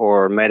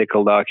or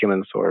medical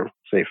documents or,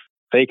 say,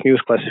 fake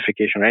news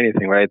classification or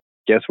anything, right?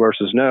 Yes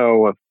versus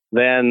no.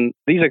 Then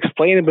these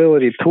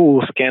explainability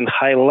tools can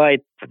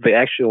highlight the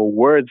actual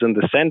words in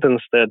the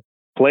sentence that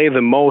play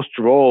the most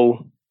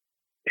role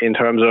in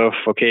terms of,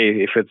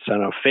 okay, if it's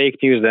fake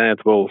news, then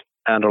it will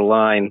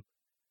underline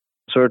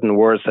certain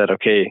words that,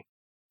 okay,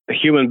 a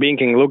human being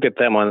can look at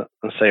them and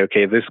say,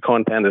 okay, this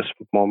content is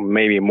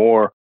maybe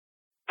more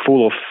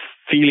full of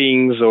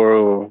feelings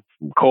or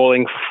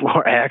calling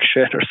for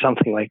action or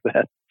something like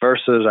that,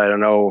 versus, I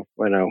don't know,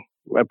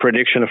 a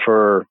prediction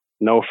for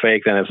no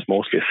fake, then it's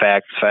mostly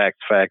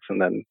facts,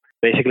 and then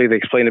basically the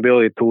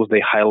explainability tools,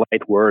 they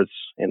highlight words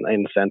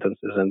in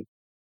sentences. And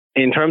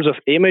in terms of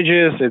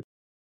images, it's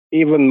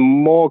even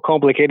more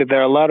complicated. There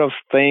are a lot of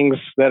things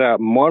that are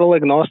model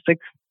agnostic,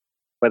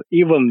 but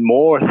even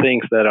more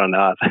things that are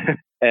not.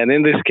 And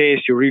in this case,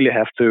 you really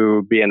have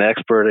to be an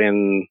expert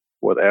in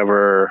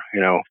whatever,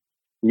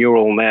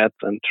 neural net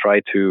and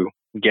try to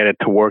get it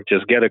to work.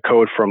 Just get a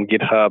code from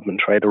GitHub and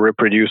try to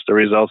reproduce the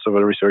results of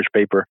a research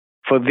paper.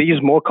 For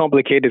these more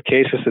complicated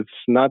cases, it's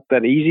not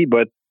that easy,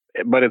 but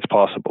it's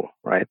possible,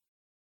 right?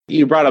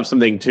 You brought up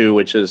something too,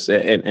 which is,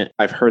 and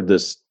I've heard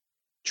this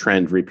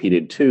trend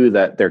repeated too,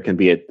 that there can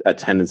be a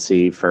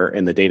tendency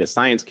in the data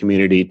science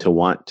community to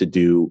want to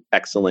do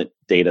excellent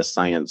data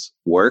science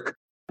work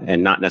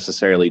and not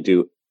necessarily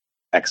do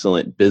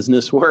excellent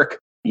business work,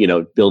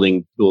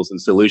 building tools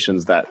and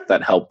solutions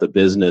that help the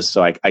business.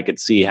 So I could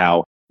see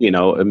how,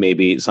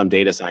 maybe some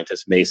data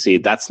scientists may see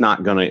that's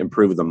not going to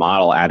improve the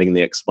model, adding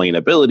the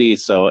explainability.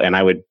 So, and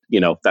I would,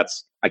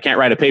 I can't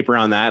write a paper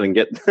on that and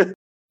get,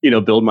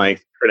 build my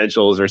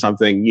credentials or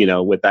something,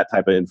 with that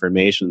type of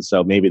information.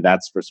 So maybe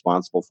that's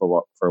responsible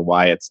for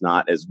why it's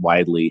not as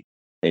widely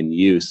in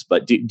use.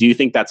 But do you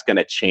think that's going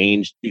to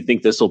change? Do you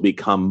think this will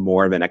become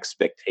more of an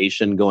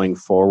expectation going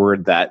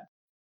forward, that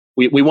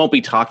we won't be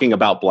talking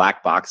about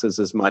black boxes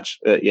as much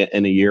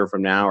in a year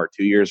from now or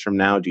 2 years from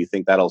now? Do you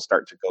think that'll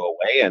start to go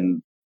away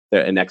and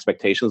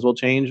expectations will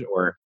change?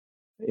 Or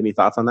any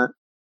thoughts on that?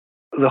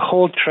 The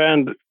whole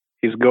trend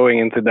is going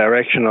into the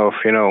direction of,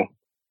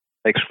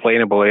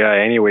 explainable AI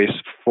anyways,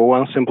 for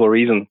one simple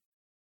reason.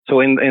 So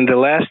in the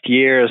last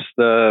years,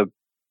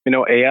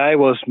 AI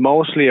was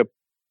mostly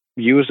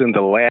used in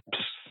the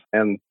labs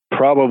and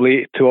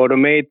probably to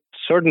automate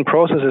certain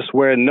processes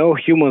where no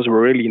humans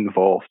were really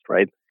involved,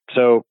 right?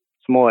 So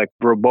it's more like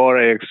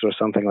robotics or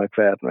something like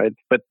that, right?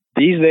 But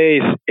these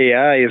days,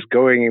 AI is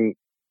going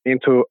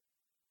into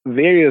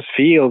various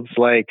fields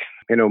like,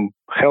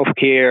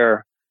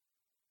 healthcare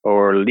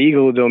or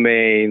legal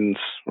domains,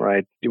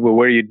 right?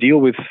 Where you deal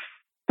with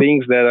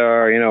things that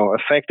are,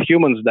 affect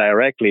humans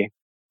directly.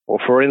 Or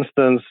for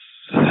instance,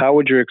 how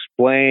would you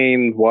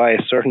explain why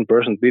a certain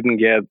person didn't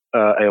get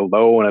a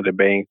loan at a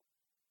bank,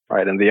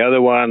 right? And the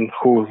other one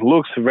who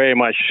looks very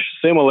much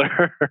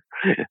similar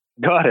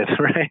got it,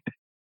 right?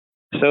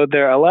 So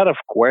there are a lot of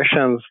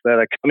questions that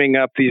are coming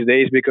up these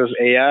days because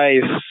AI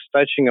is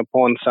touching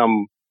upon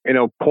some,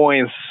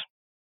 points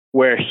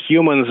where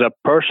humans are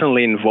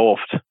personally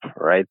involved,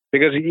 right?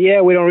 Because,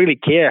 we don't really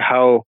care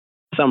how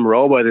some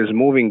robot is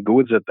moving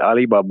goods at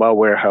Alibaba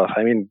warehouse.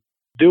 I mean,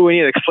 do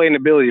we need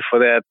explainability for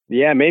that?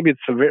 Yeah, maybe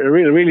it's a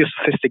really, really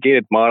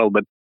sophisticated model,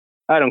 but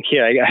I don't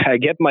care. I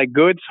get my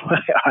goods,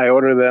 I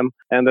order them,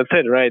 and that's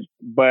it, right?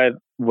 But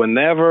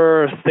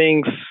whenever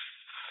things,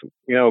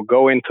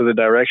 go into the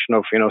direction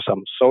of,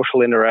 some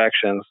social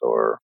interactions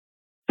or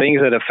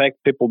things that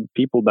affect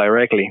people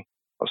directly,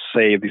 or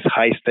say these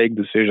high-stake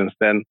decisions,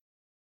 then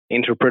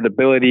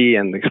interpretability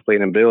and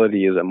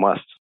explainability is a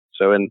must.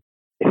 So, and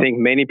I think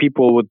many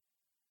people would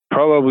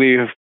probably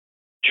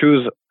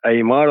choose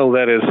a model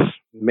that is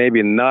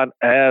maybe not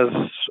as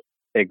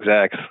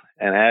exact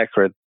and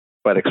accurate,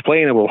 but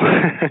explainable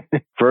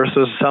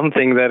versus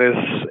something that is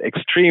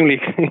extremely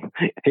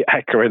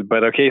accurate,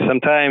 but okay,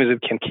 sometimes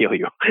it can kill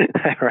you,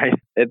 right?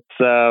 It's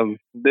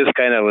this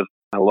kind of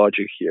a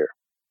logic here.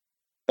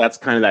 That's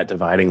kind of that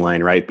dividing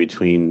line, right,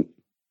 between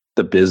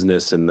the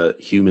business and the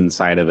human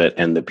side of it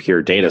and the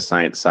pure data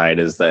science side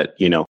is that,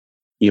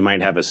 you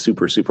might have a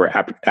super, super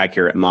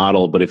accurate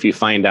model, but if you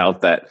find out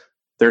that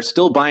they're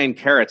still buying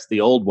carrots the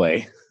old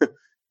way,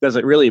 does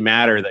it really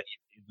matter that you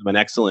give them an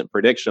excellent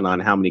prediction on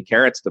how many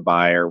carrots to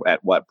buy or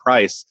at what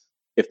price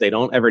if they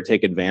don't ever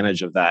take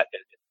advantage of that?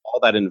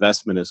 All that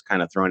investment is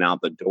kind of thrown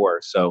out the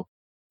door. So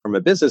from a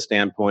business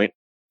standpoint,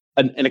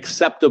 an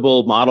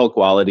acceptable model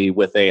quality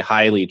with a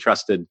highly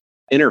trusted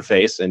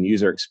interface and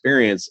user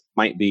experience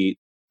might be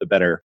the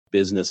better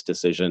business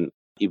decision,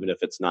 even if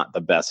it's not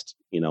the best,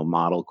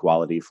 model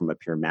quality from a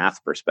pure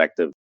math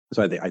perspective.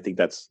 So I think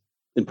that's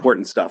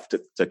important stuff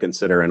to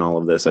consider in all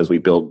of this as we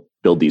build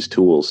these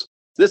tools.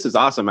 This is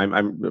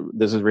awesome.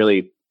 This is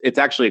really, it's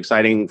actually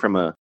exciting from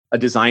a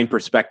design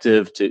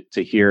perspective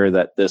to hear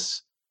that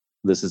this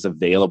is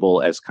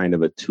available as kind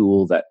of a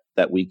tool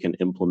that we can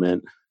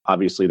implement.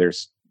 Obviously,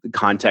 there's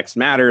context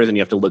matters, and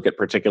you have to look at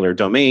particular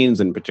domains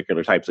and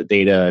particular types of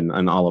data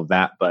and all of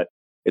that. But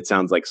it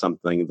sounds like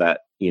something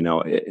that,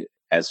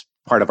 as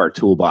part of our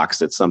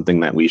toolbox, it's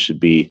something that we should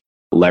be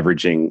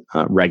leveraging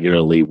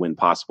regularly when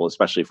possible,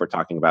 especially if we're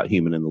talking about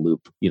human in the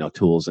loop,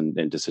 tools and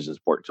decision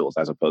support tools,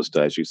 as opposed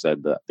to, as you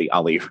said, the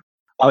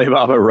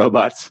Alibaba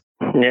robots.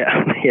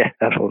 Yeah,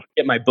 absolutely.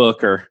 Get my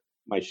book or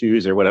my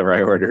shoes or whatever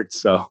I ordered.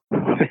 So,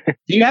 do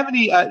you have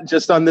any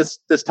just on this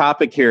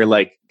topic here,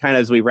 like kind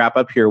of as we wrap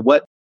up here,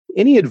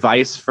 any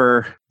advice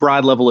for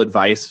broad level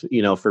advice,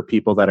 for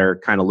people that are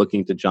kind of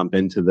looking to jump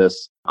into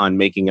this on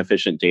making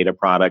efficient data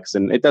products?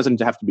 And it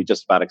doesn't have to be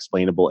just about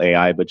explainable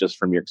AI, but just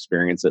from your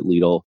experience at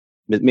Lidl,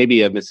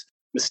 maybe a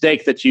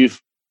mistake that you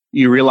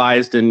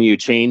realized and you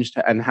changed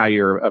and how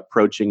you're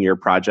approaching your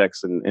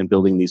projects and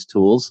building these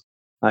tools.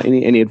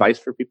 Any advice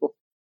for people?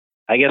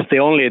 I guess the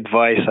only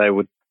advice I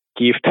would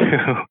give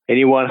to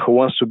anyone who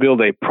wants to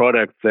build a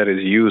product that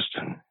is used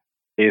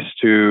is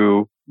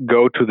to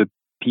go to the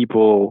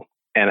people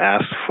and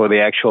ask for the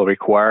actual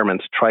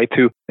requirements. Try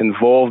to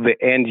involve the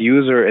end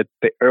user at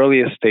the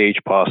earliest stage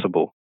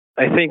possible.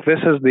 I think this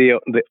is the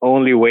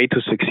only way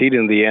to succeed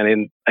in the end.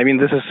 And I mean,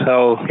 this is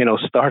how,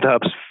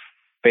 startups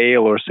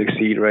fail or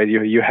succeed, right?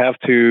 You have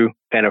to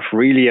kind of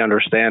really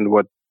understand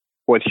what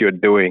you're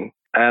doing.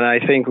 And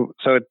I think,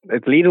 so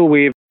at Lidl,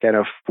 we've kind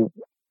of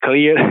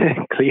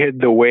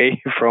cleared the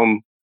way from,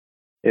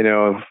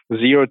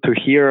 zero to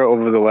hero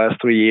over the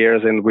last 3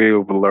 years, and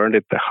we've learned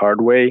it the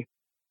hard way.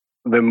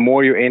 The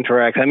more you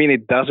interact,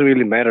 it doesn't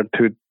really matter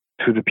to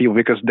the people,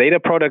 because data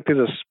product is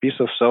a piece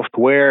of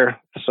software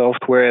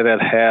that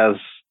has,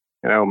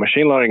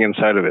 machine learning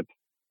inside of it.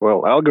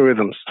 Well,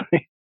 algorithms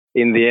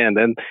in the end.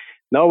 And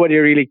nobody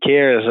really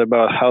cares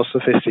about how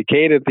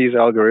sophisticated these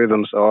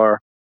algorithms are.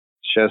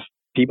 It's just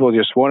people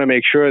just want to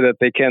make sure that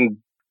they can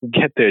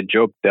get their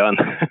job done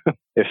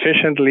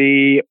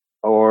efficiently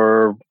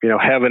or,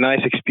 have a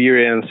nice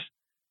experience,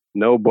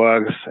 no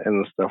bugs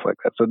and stuff like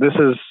that. So this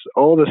is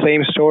all the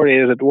same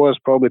story as it was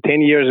probably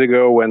 10 years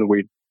ago when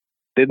we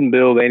didn't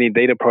build any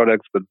data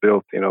products, but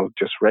built,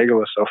 just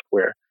regular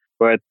software.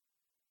 But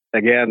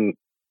again,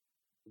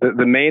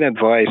 the main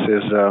advice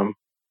is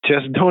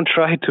just don't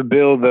try to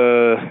build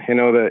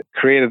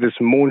create this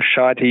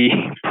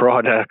moonshotty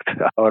product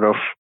out of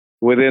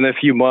within a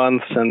few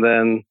months and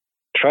then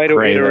Try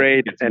to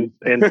iterate and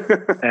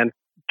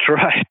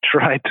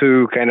try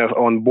to kind of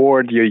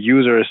onboard your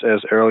users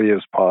as early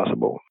as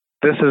possible.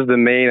 This is the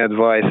main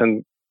advice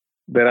and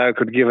that I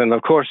could give. And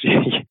of course,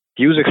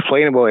 use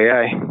explainable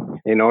AI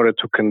in order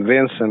to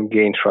convince and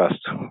gain trust.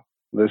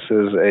 This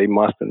is a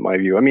must in my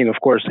view. I mean, of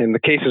course, in the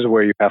cases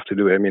where you have to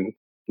do it, I mean,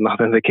 not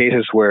in the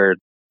cases where,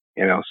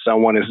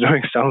 someone is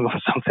doing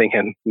something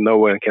and no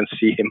one can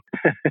see him.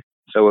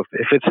 So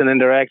if it's an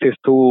interactive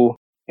tool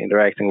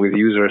interacting with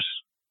users,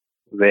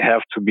 they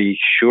have to be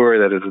sure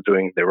that it's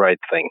doing the right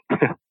thing.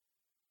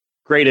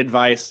 Great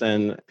advice,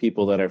 and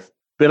people that have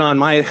been on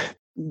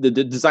the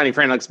Designing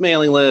for Analytics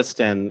mailing list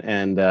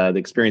and the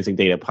Experiencing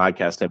Data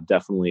podcast have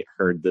definitely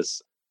heard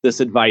this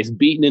advice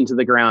beaten into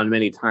the ground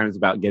many times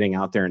about getting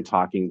out there and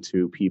talking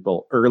to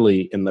people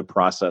early in the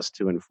process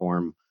to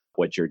inform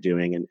what you're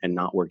doing and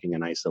not working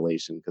in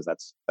isolation, because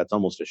that's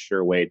almost a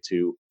sure way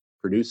to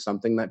produce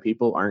something that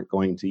people aren't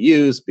going to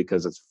use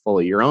because it's full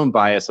of your own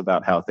bias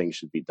about how things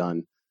should be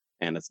done,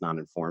 and it's not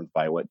informed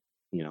by what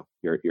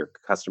your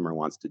customer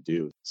wants to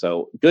do.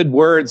 So good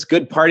words,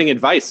 good parting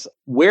advice.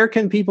 Where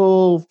can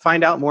people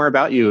find out more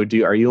about you?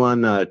 Are you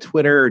on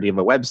Twitter? Do you have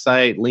a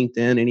website,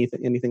 LinkedIn,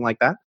 anything like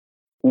that?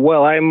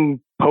 Well,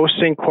 I'm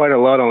posting quite a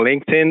lot on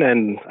LinkedIn,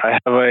 and I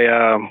have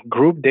a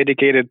group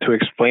dedicated to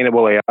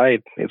explainable AI.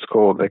 It's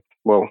called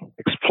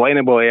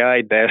Explainable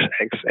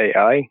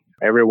AI-XAI.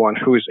 Everyone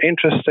who is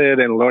interested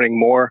in learning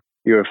more,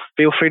 you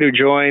feel free to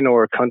join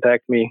or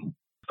contact me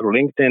through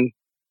LinkedIn.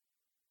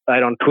 I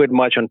don't tweet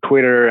much on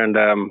Twitter,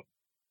 and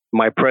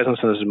my presence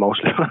is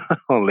mostly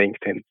on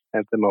LinkedIn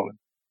at the moment.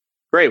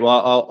 Great.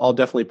 Well, I'll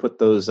definitely put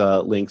those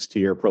links to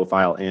your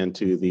profile and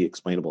to the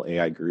Explainable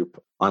AI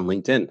group on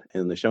LinkedIn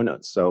in the show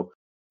notes. So,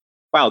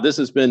 wow, this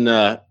has been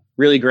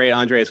really great,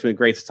 Andrey. It's been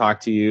great to talk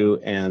to you,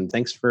 and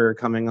thanks for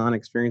coming on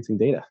Experiencing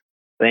Data.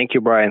 Thank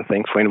you, Brian.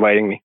 Thanks for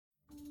inviting me.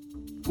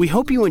 We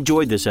hope you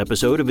enjoyed this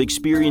episode of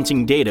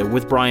Experiencing Data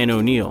with Brian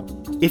O'Neill.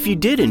 If you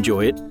did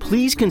enjoy it,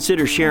 please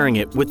consider sharing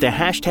it with the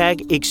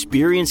hashtag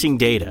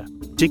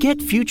 #ExperiencingData. To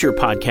get future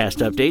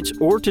podcast updates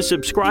or to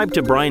subscribe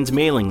to Brian's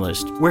mailing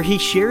list, where he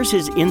shares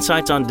his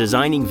insights on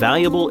designing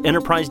valuable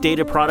enterprise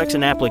data products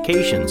and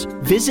applications,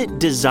 visit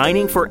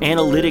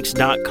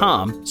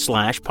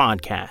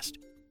designingforanalytics.com/podcast.